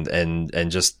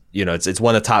and just, you know, it's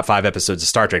one of the top 5 episodes of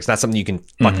Star Trek. It's not something you can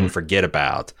fucking forget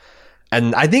about.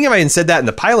 And I think if I even said that in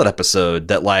the pilot episode,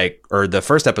 that or the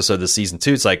first episode of the season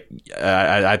 2, it's like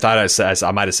I thought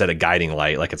I might have said a guiding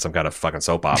light, like it's some kind of fucking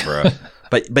soap opera.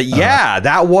 But yeah,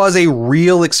 that was a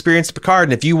real experience to Picard.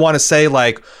 And if you want to say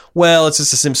well, it's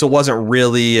just a sim, so it wasn't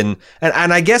really, and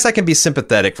I guess I can be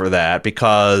sympathetic for that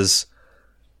because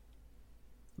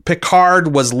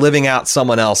Picard was living out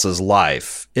someone else's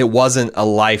life. It wasn't a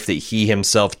life that he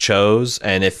himself chose.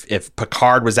 And if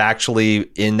Picard was actually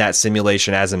in that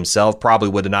simulation as himself, probably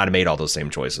would have not made all those same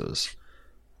choices.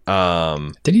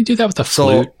 Did he do that with the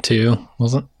flute too?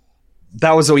 Wasn't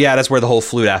that was that's where the whole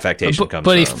flute affectation comes from.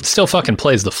 But he still fucking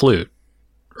plays the flute.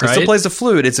 Right? He still plays the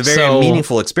flute. It's a very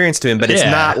meaningful experience to him, but it's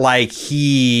not like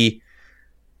it'd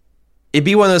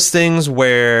be one of those things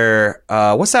where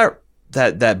what's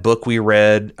that book we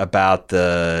read about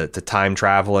the time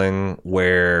traveling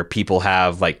where people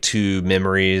have 2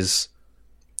 memories?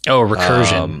 Oh,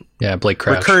 recursion. Yeah, Blake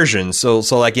Crouch. Recursion.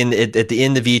 So at the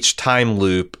end of each time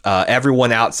loop,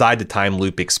 everyone outside the time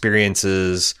loop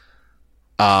experiences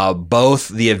both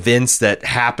the events that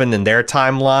happened in their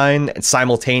timeline and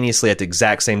simultaneously at the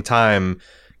exact same time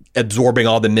absorbing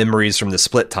all the memories from the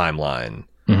split timeline.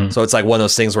 So it's like one of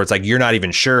those things where it's like you're not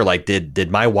even sure, like,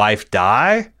 did my wife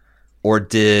die or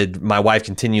did my wife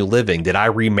continue living? Did I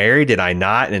remarry? Did I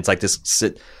not? And it's like this.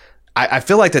 I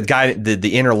feel like that guy,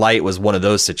 the Inner Light, was one of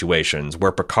those situations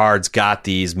where Picard's got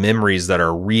these memories that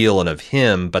are real and of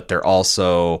him, but they're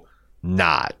also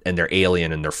not, and they're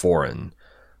alien and they're foreign.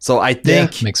 So I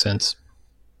think makes sense.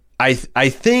 I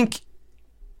think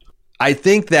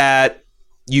that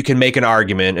you can make an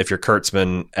argument if you're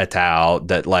Kurtzman et al.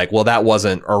 That like, well, that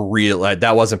wasn't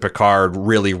that wasn't Picard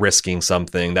really risking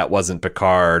something. That wasn't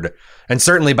Picard. And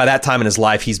certainly by that time in his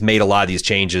life, he's made a lot of these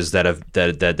changes that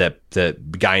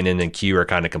Guinan and Q are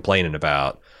kind of complaining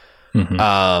about.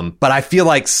 But I feel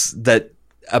like that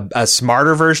a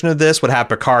smarter version of this would have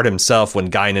Picard himself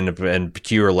when Guinan and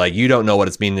Q are like, you don't know what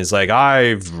it's meaning. It's like,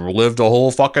 I've lived a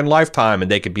whole fucking lifetime. And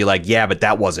they could be like, yeah, but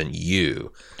that wasn't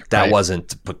you. That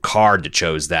wasn't Picard that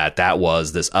chose that. That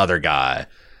was this other guy.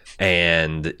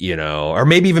 And, you know, or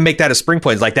maybe even make that a spring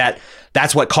point. It's like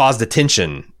that's what caused the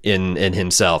tension in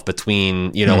himself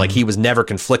between, you know, like he was never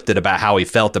conflicted about how he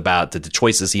felt about the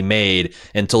choices he made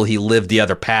until he lived the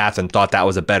other path and thought that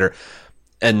was a better.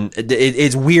 And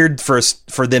it's weird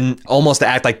for them almost to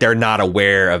act like they're not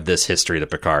aware of this history that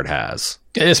Picard has.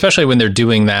 Especially when they're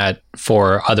doing that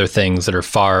for other things that are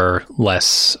far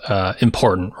less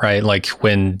important, right? Like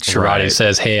when Jurati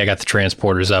says, hey, I got the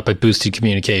transporters up, I boosted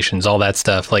communications, all that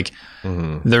stuff. Like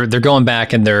they're going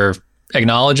back and they're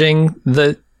acknowledging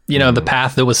the, you know, the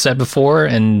path that was set before,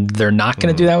 and they're not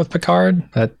going to do that with Picard.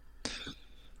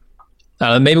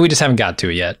 Maybe we just haven't got to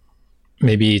it yet.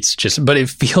 Maybe it's just, but it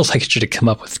feels like it should have come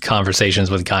up with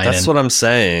conversations with Guinan. That's what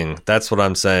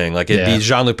I'm saying. Like it'd be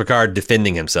Jean-Luc Picard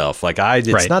defending himself. Like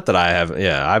it's not that I have,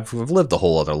 I've lived a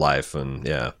whole other life, and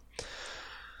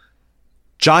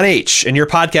John H., in your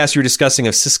podcast, you were discussing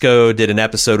if Sisko did an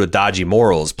episode with dodgy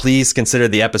morals. Please consider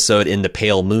the episode In the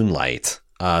Pale Moonlight.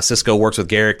 Sisko works with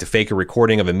Garak to fake a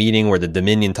recording of a meeting where the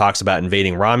Dominion talks about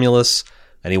invading Romulus,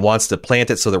 and he wants to plant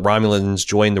it so that Romulans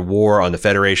join the war on the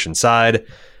Federation side.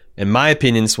 In my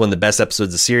opinion, it's one of the best episodes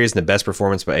of the series and the best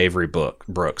performance by Avery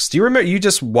Brooks. Do you remember? You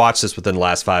just watched this within the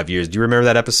last 5 years. Do you remember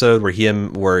that episode where him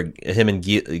and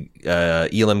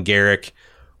Elam Garak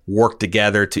worked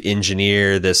together to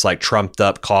engineer this like trumped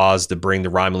up cause to bring the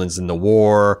Romulans in the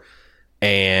war?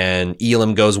 And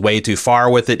Elam goes way too far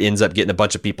with it, ends up getting a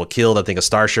bunch of people killed. I think a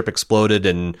starship exploded,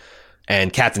 and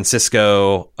Captain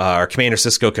Sisko, or Commander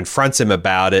Sisko, confronts him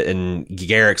about it, and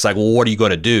Garak's like, well, what are you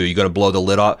going to do? You going to blow the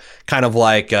lid off? Kind of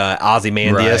like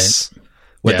Ozymandias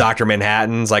with Dr.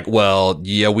 Manhattan's like, well,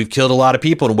 yeah, we've killed a lot of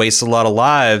people and wasted a lot of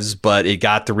lives, but it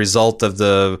got the result of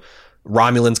the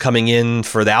Romulans coming in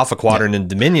for the Alpha Quadrant and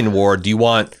Dominion War. Do you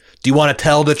want to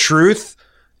tell the truth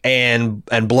and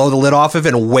blow the lid off of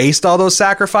it and waste all those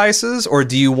sacrifices, or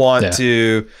do you want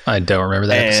to? I don't remember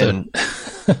that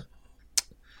episode.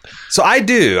 So I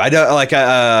do. I don't like.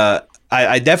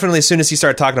 I definitely, as soon as he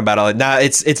started talking about it, now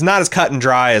it's not as cut and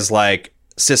dry as like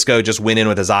Sisko just went in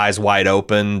with his eyes wide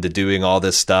open to doing all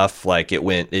this stuff. Like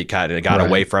it kind of got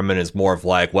away from it. It's more of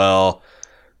like, well,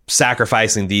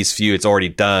 sacrificing these few, it's already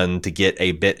done to get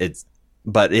a bit.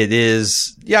 But it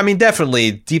is, I mean,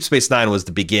 definitely Deep Space Nine was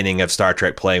the beginning of Star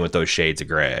Trek playing with those shades of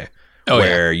gray,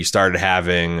 where you started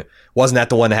having. Wasn't that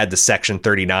the one that had the Section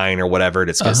 39 or whatever?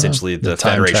 It's essentially the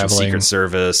Federation Secret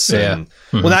Service. And,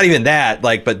 well, not even that.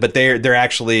 Like, but they're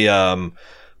actually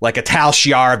like a Tal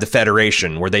Shiar of the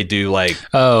Federation, where they do like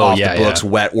off the books,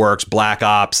 wet works, black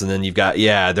ops, and then you've got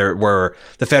there where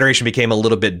the Federation became a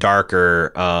little bit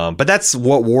darker. But that's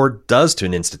what war does to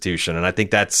an institution, and I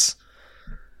think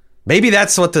maybe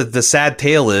that's what the sad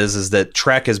tale is that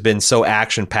Trek has been so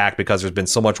action-packed because there's been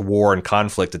so much war and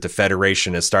conflict that the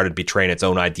Federation has started betraying its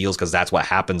own ideals, because that's what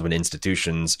happens when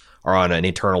institutions are on an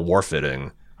eternal war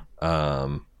footing. I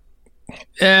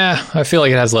feel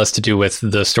like it has less to do with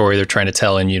the story they're trying to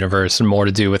tell in universe and more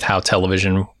to do with how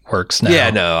television works now.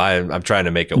 Yeah, no, I'm trying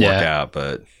to make it work out,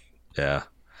 but yeah.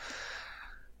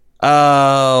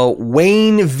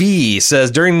 Wayne V says,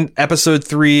 during episode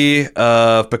 3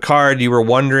 of Picard, you were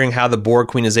wondering how the Borg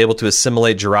Queen is able to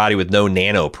assimilate Jurati with no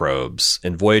nanoprobes.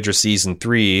 In Voyager season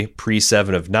 3,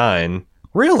 pre-7 of 9.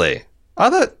 Really?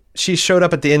 I thought she showed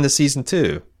up at the end of season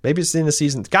 2. Maybe it's the end of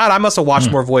season. God, I must have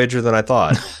watched more Voyager than I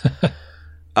thought.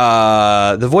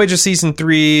 The Voyager season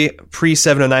 3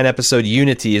 pre-7 of 9 episode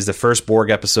Unity is the first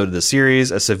Borg episode of the series.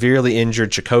 A severely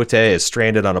injured Chakotay is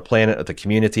stranded on a planet with a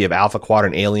community of Alpha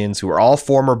Quadrant aliens who are all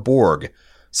former Borg,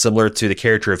 similar to the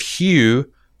character of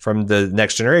Hugh from the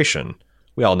Next Generation.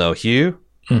 We all know Hugh.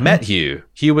 met Hugh.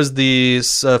 He was the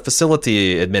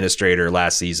facility administrator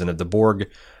last season of the Borg,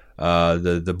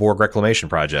 the Borg Reclamation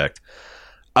Project.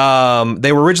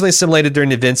 They were originally assimilated during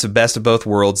the events of Best of Both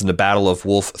Worlds in the Battle of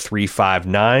Wolf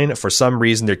 359. For some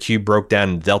reason, their cube broke down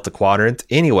in the Delta Quadrant.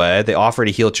 Anyway, they offered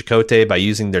to heal Chakotay by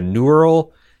using their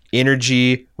neural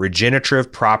energy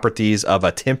regenerative properties of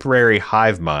a temporary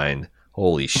hive mind.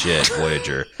 Holy shit,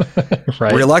 Voyager.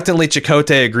 Right. Reluctantly,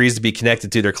 Chakotay agrees to be connected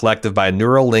to their collective by a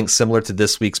neural link similar to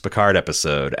this week's Picard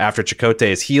episode. After Chakotay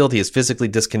is healed, he is physically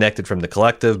disconnected from the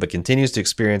collective, but continues to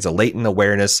experience a latent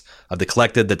awareness of the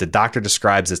collective that the Doctor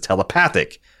describes as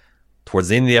telepathic. Towards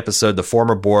the end of the episode, the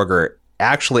former Borg are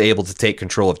actually able to take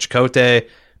control of Chakotay,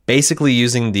 basically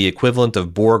using the equivalent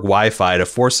of Borg Wi-Fi to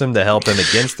force him to help him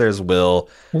against their will,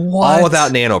 all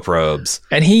without nanoprobes.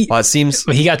 And it seems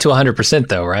he got to 100%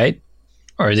 though, right?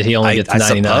 Or did he only get to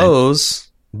 99? I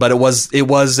suppose, but it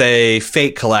was a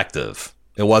fake collective.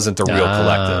 It wasn't a real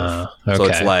collective. Okay. So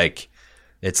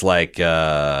it's like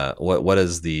what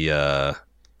is the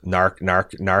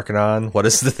Narcanon? What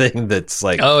is the thing that's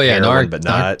like heroin but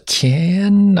not?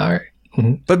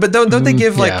 But don't they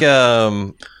give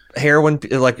heroin,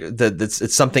 like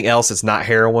it's something else? It's not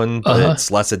heroin, but it's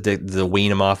less addictive to wean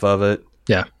them off of it.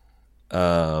 Yeah.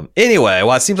 Anyway,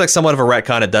 well, it seems like somewhat of a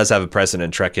retcon. It does have a precedent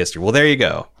in Trek history. Well, there you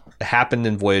go. It happened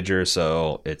in Voyager,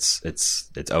 so it's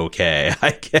okay,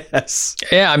 I guess.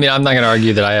 Yeah, I mean, I'm not going to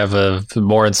argue that I have a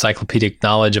more encyclopedic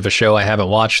knowledge of a show I haven't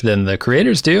watched than the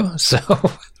creators do. So,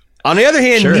 on the other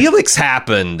hand, sure. Neelix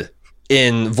happened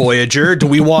in Voyager. Do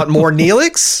we want more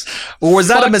Neelix, or was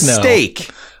that a mistake?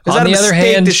 No. On the other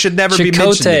hand, this should never be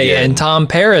mentioned again. And Tom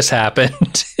Paris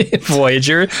happened in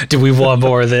Voyager. Do we want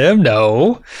more of them?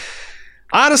 No.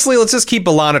 Honestly, let's just keep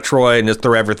B'Elanna Troi and just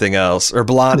throw everything else. Or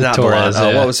not Torres,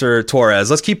 B'Elanna. yeah. What was her? Torres.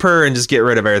 Let's keep her and just get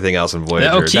rid of everything else in Voyager.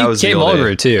 No, keep Kate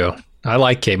Mulgrew, too. I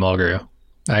like Kate Mulgrew.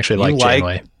 I actually like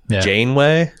Janeway. Yeah.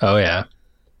 Janeway? Oh, yeah.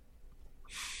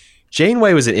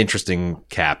 Janeway was an interesting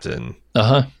captain.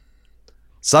 Uh-huh.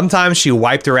 Sometimes she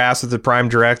wiped her ass with the Prime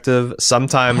Directive.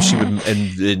 Sometimes she would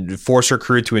and force her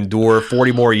crew to endure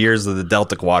 40 more years of the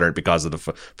Delta Quadrant because of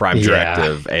the Prime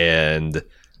Directive. And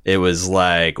it was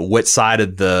like, which side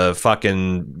of the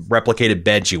fucking replicated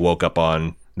bed she woke up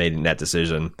on made that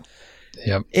decision.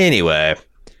 Yep. Anyway,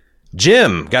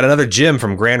 Jim. Got another Jim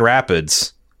from Grand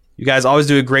Rapids. You guys always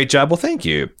do a great job. Well, thank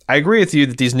you. I agree with you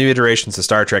that these new iterations of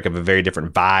Star Trek have a very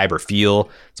different vibe or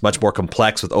feel. It's much more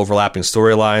complex with overlapping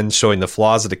storylines, showing the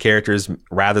flaws of the characters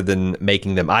rather than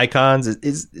making them icons.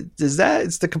 Is that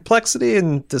it's the complexity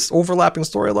and this overlapping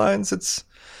storylines? It's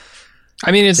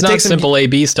not simple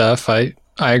A-B stuff. I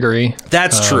agree.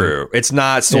 That's true. It's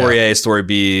not story A, story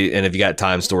B, and if you got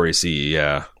time, story C.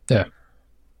 Yeah. Yeah.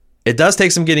 It does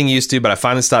take some getting used to, but I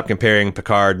finally stopped comparing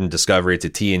Picard and Discovery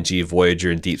to TNG, Voyager,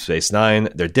 and Deep Space Nine.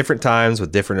 They're different times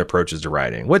with different approaches to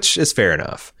writing, which is fair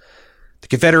enough. The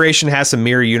Confederation has some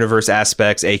mirror universe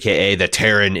aspects, aka the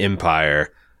Terran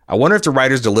Empire. I wonder if the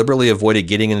writers deliberately avoided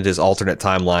getting into this alternate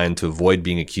timeline to avoid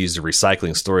being accused of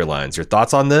recycling storylines. Your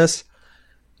thoughts on this?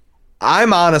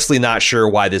 I'm honestly not sure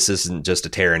why this isn't just a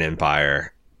Terran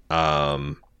Empire.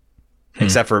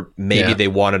 Except for maybe they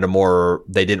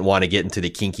didn't want to get into the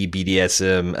kinky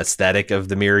BDSM aesthetic of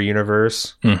the mirror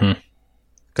universe. Mm-hmm.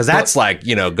 Because that's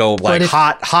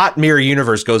hot mirror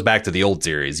universe goes back to the old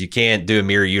series. You can't do a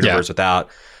mirror universe without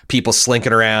people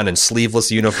slinking around in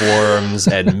sleeveless uniforms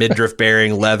and midriff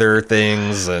bearing leather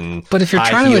things. But if you're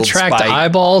trying to attract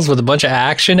eyeballs with a bunch of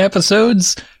action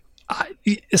episodes,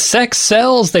 sex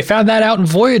sells. They found that out in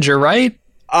Voyager, right?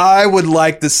 I would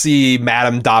like to see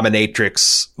Madame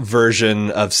Dominatrix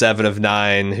version of 7 of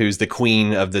 9, who's the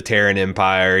queen of the Terran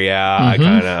Empire. Yeah, I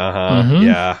kind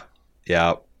of,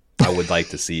 yeah. I would like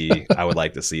to see that.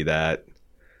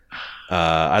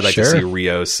 I'd like to see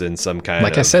Rios in some kind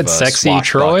of, sexy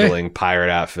Troy pirate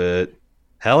outfit.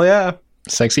 Hell yeah,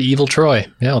 sexy evil Troy.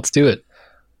 Yeah, let's do it.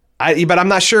 But I'm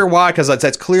not sure why, because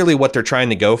that's clearly what they're trying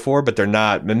to go for, but they're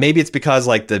not. Maybe it's because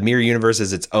like the mirror universe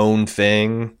is its own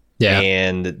thing. Yeah.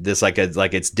 And this like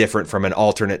it's different from an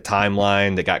alternate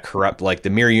timeline that got corrupt, like the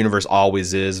mirror universe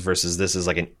always is, versus this is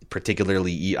like a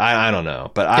particularly I don't know,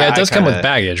 but it does come with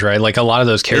baggage, right? Like a lot of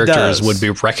those characters would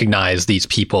be recognize these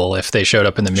people if they showed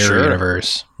up in the mirror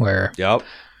universe, where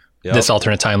this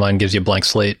alternate timeline gives you a blank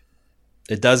slate.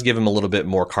 It does give them a little bit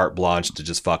more carte blanche to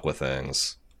just fuck with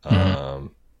things.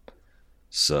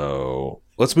 So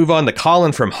let's move on to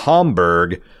Colin from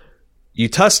Hamburg. You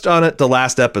touched on it the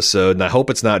last episode, and I hope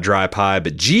it's not dry pie,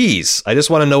 but geez, I just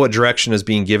want to know what direction is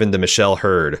being given to Michelle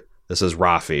Hurd. This is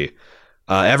Rafi.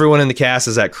 Everyone in the cast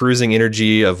is at cruising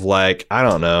energy of like, I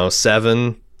don't know,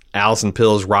 7. Allison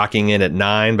Pill's rocking in at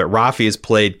 9, but Rafi is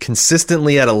played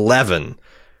consistently at 11.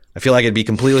 I feel like it'd be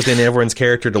completely within everyone's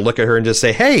character to look at her and just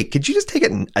say, hey, could you just take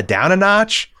it down a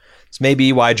notch? This may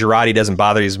be why Jurati doesn't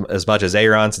bother you as much as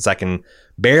Aaron, since I can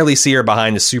barely see her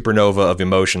behind the supernova of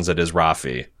emotions that is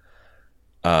Rafi.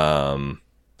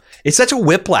 It's such a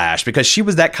whiplash because she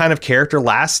was that kind of character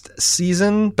last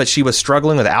season, but she was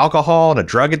struggling with alcohol and a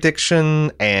drug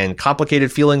addiction and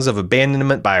complicated feelings of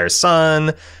abandonment by her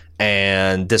son.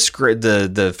 And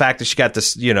the fact that she got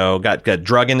this, got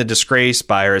drug into disgrace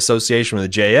by her association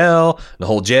with the JL, the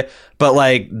whole But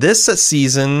like this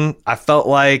season, I felt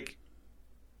like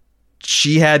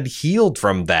she had healed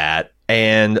from that,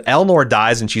 and Elnor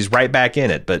dies and she's right back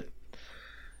in it. But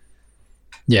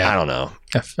yeah, I don't know.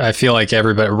 I feel like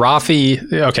everybody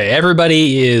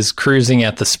is cruising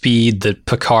at the speed that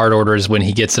Picard orders when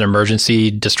he gets an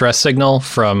emergency distress signal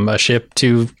from a ship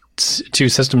two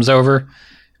systems over.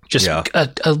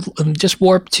 Just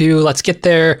warp 2. Let's get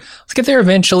there. Let's get there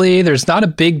eventually. There's not a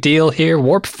big deal here.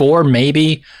 Warp 4,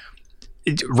 maybe.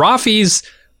 Rafi's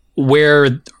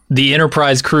where the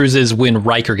Enterprise cruises when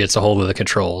Riker gets a hold of the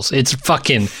controls. It's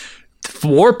fucking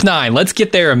warp 9. Let's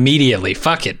get there immediately.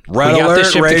 Fuck it. Red we got alert,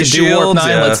 this ship that can do warp 9.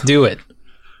 Yeah. Let's do it.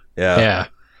 Yeah.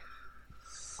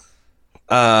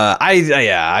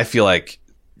 I feel like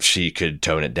she could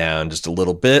tone it down just a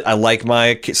little bit. I like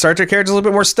my Star Trek characters a little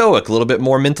bit more stoic, a little bit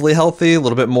more mentally healthy, a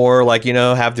little bit more like,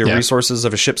 have the resources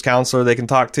of a ship's counselor they can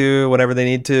talk to whenever they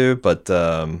need to. But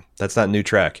that's not new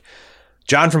Trek.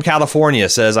 John from California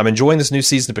says, I'm enjoying this new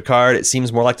season of Picard. It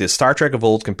seems more like the Star Trek of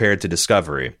old compared to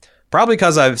Discovery. Probably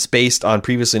because I've spaced on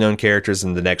previously known characters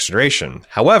in The Next Generation.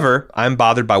 However, I'm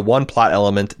bothered by one plot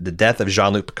element, the death of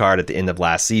Jean-Luc Picard at the end of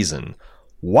last season.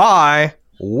 Why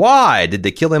did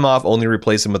they kill him off, only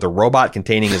replace him with a robot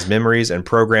containing his memories and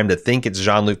programmed to think it's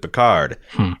Jean-Luc Picard?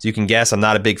 So you can guess I'm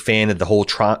not a big fan of the whole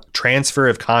transfer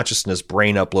of consciousness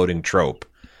brain uploading trope.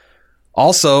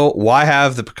 Also, why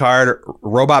have the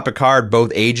robot Picard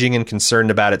both aging and concerned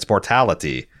about its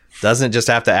mortality? Doesn't it just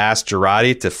have to ask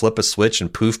Jurati to flip a switch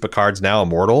and poof, Picard's now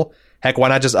immortal? Heck, why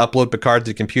not just upload Picard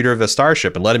to the computer of the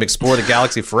starship and let him explore the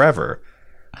galaxy forever?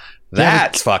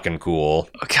 That's fucking cool.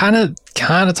 Kind of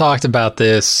talked about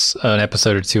this an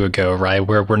episode or two ago, right?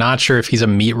 Where we're not sure if he's a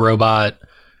meat robot.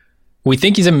 We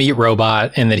think he's a meat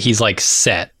robot and that he's like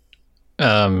set.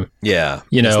 It's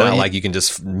not like you can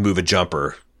just move a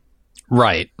jumper.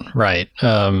 Right.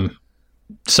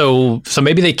 So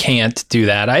maybe they can't do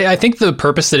that. I think the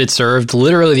purpose that it served,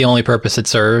 literally the only purpose it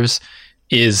serves,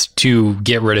 is to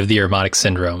get rid of the Ironic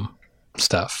Syndrome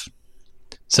stuff.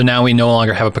 So now we no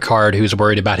longer have a Picard who's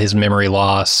worried about his memory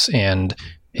loss and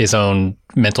his own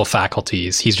mental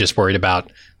faculties. He's just worried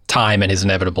about time and his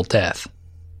inevitable death.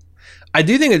 I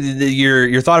do think that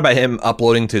your thought about him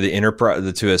uploading to the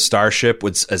Enterprise to a starship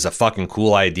is a fucking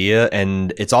cool idea,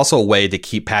 and it's also a way to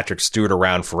keep Patrick Stewart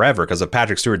around forever. Because if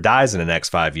Patrick Stewart dies in the next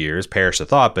 5 years, perish the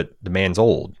thought, but the man's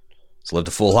old, he's lived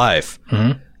a full life.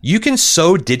 Mm-hmm. You can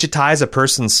so digitize a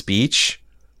person's speech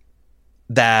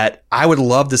that I would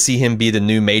love to see him be the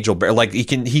new Majel. Like he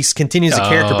continues the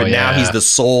character, but now he's the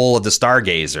soul of the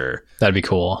Stargazer. That'd be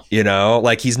cool.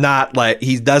 Like he's not like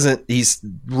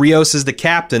Rios is the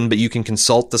captain, but you can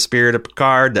consult the spirit of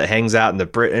Picard that hangs out in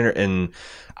the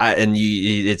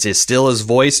it's still his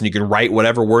voice, and you can write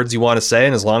whatever words you want to say.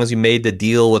 And as long as you made the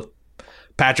deal with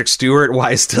Patrick Stewart while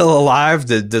he's still alive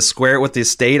to square it with the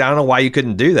estate, I don't know why you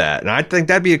couldn't do that. And I think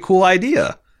that'd be a cool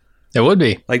idea. It would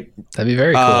be. Like, that'd be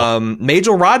very cool.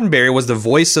 Majel Roddenberry was the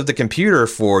voice of the computer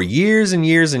for years and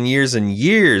years and years and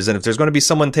years. And if there's going to be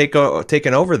someone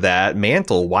taking over that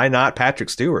mantle, why not Patrick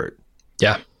Stewart?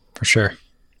 Yeah, for sure.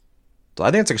 So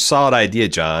I think it's a solid idea,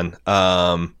 John.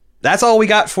 That's all we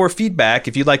got for feedback.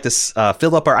 If you'd like to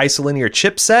fill up our isolinear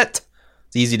chipset,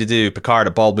 it's easy to do.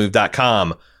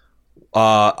 Picard@baldmove.com.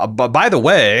 But by the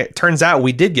way, it turns out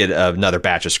we did get another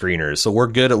batch of screeners, so we're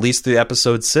good at least through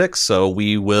episode 6. So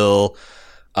we will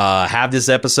have these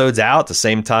episodes out at the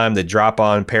same time they drop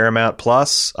on Paramount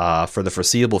Plus for the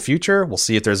foreseeable future. We'll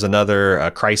see if there's another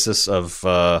crisis of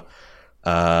the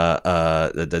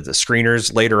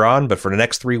screeners later on, but for the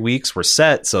next 3 weeks we're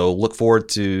set. So look forward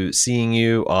to seeing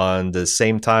you on the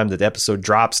same time that the episode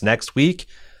drops next week.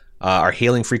 Our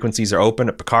hailing frequencies are open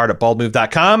at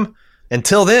Picard@baldmove.com.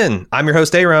 Until then, I'm your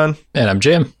host, Aaron. And I'm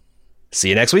Jim. See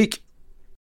you next week.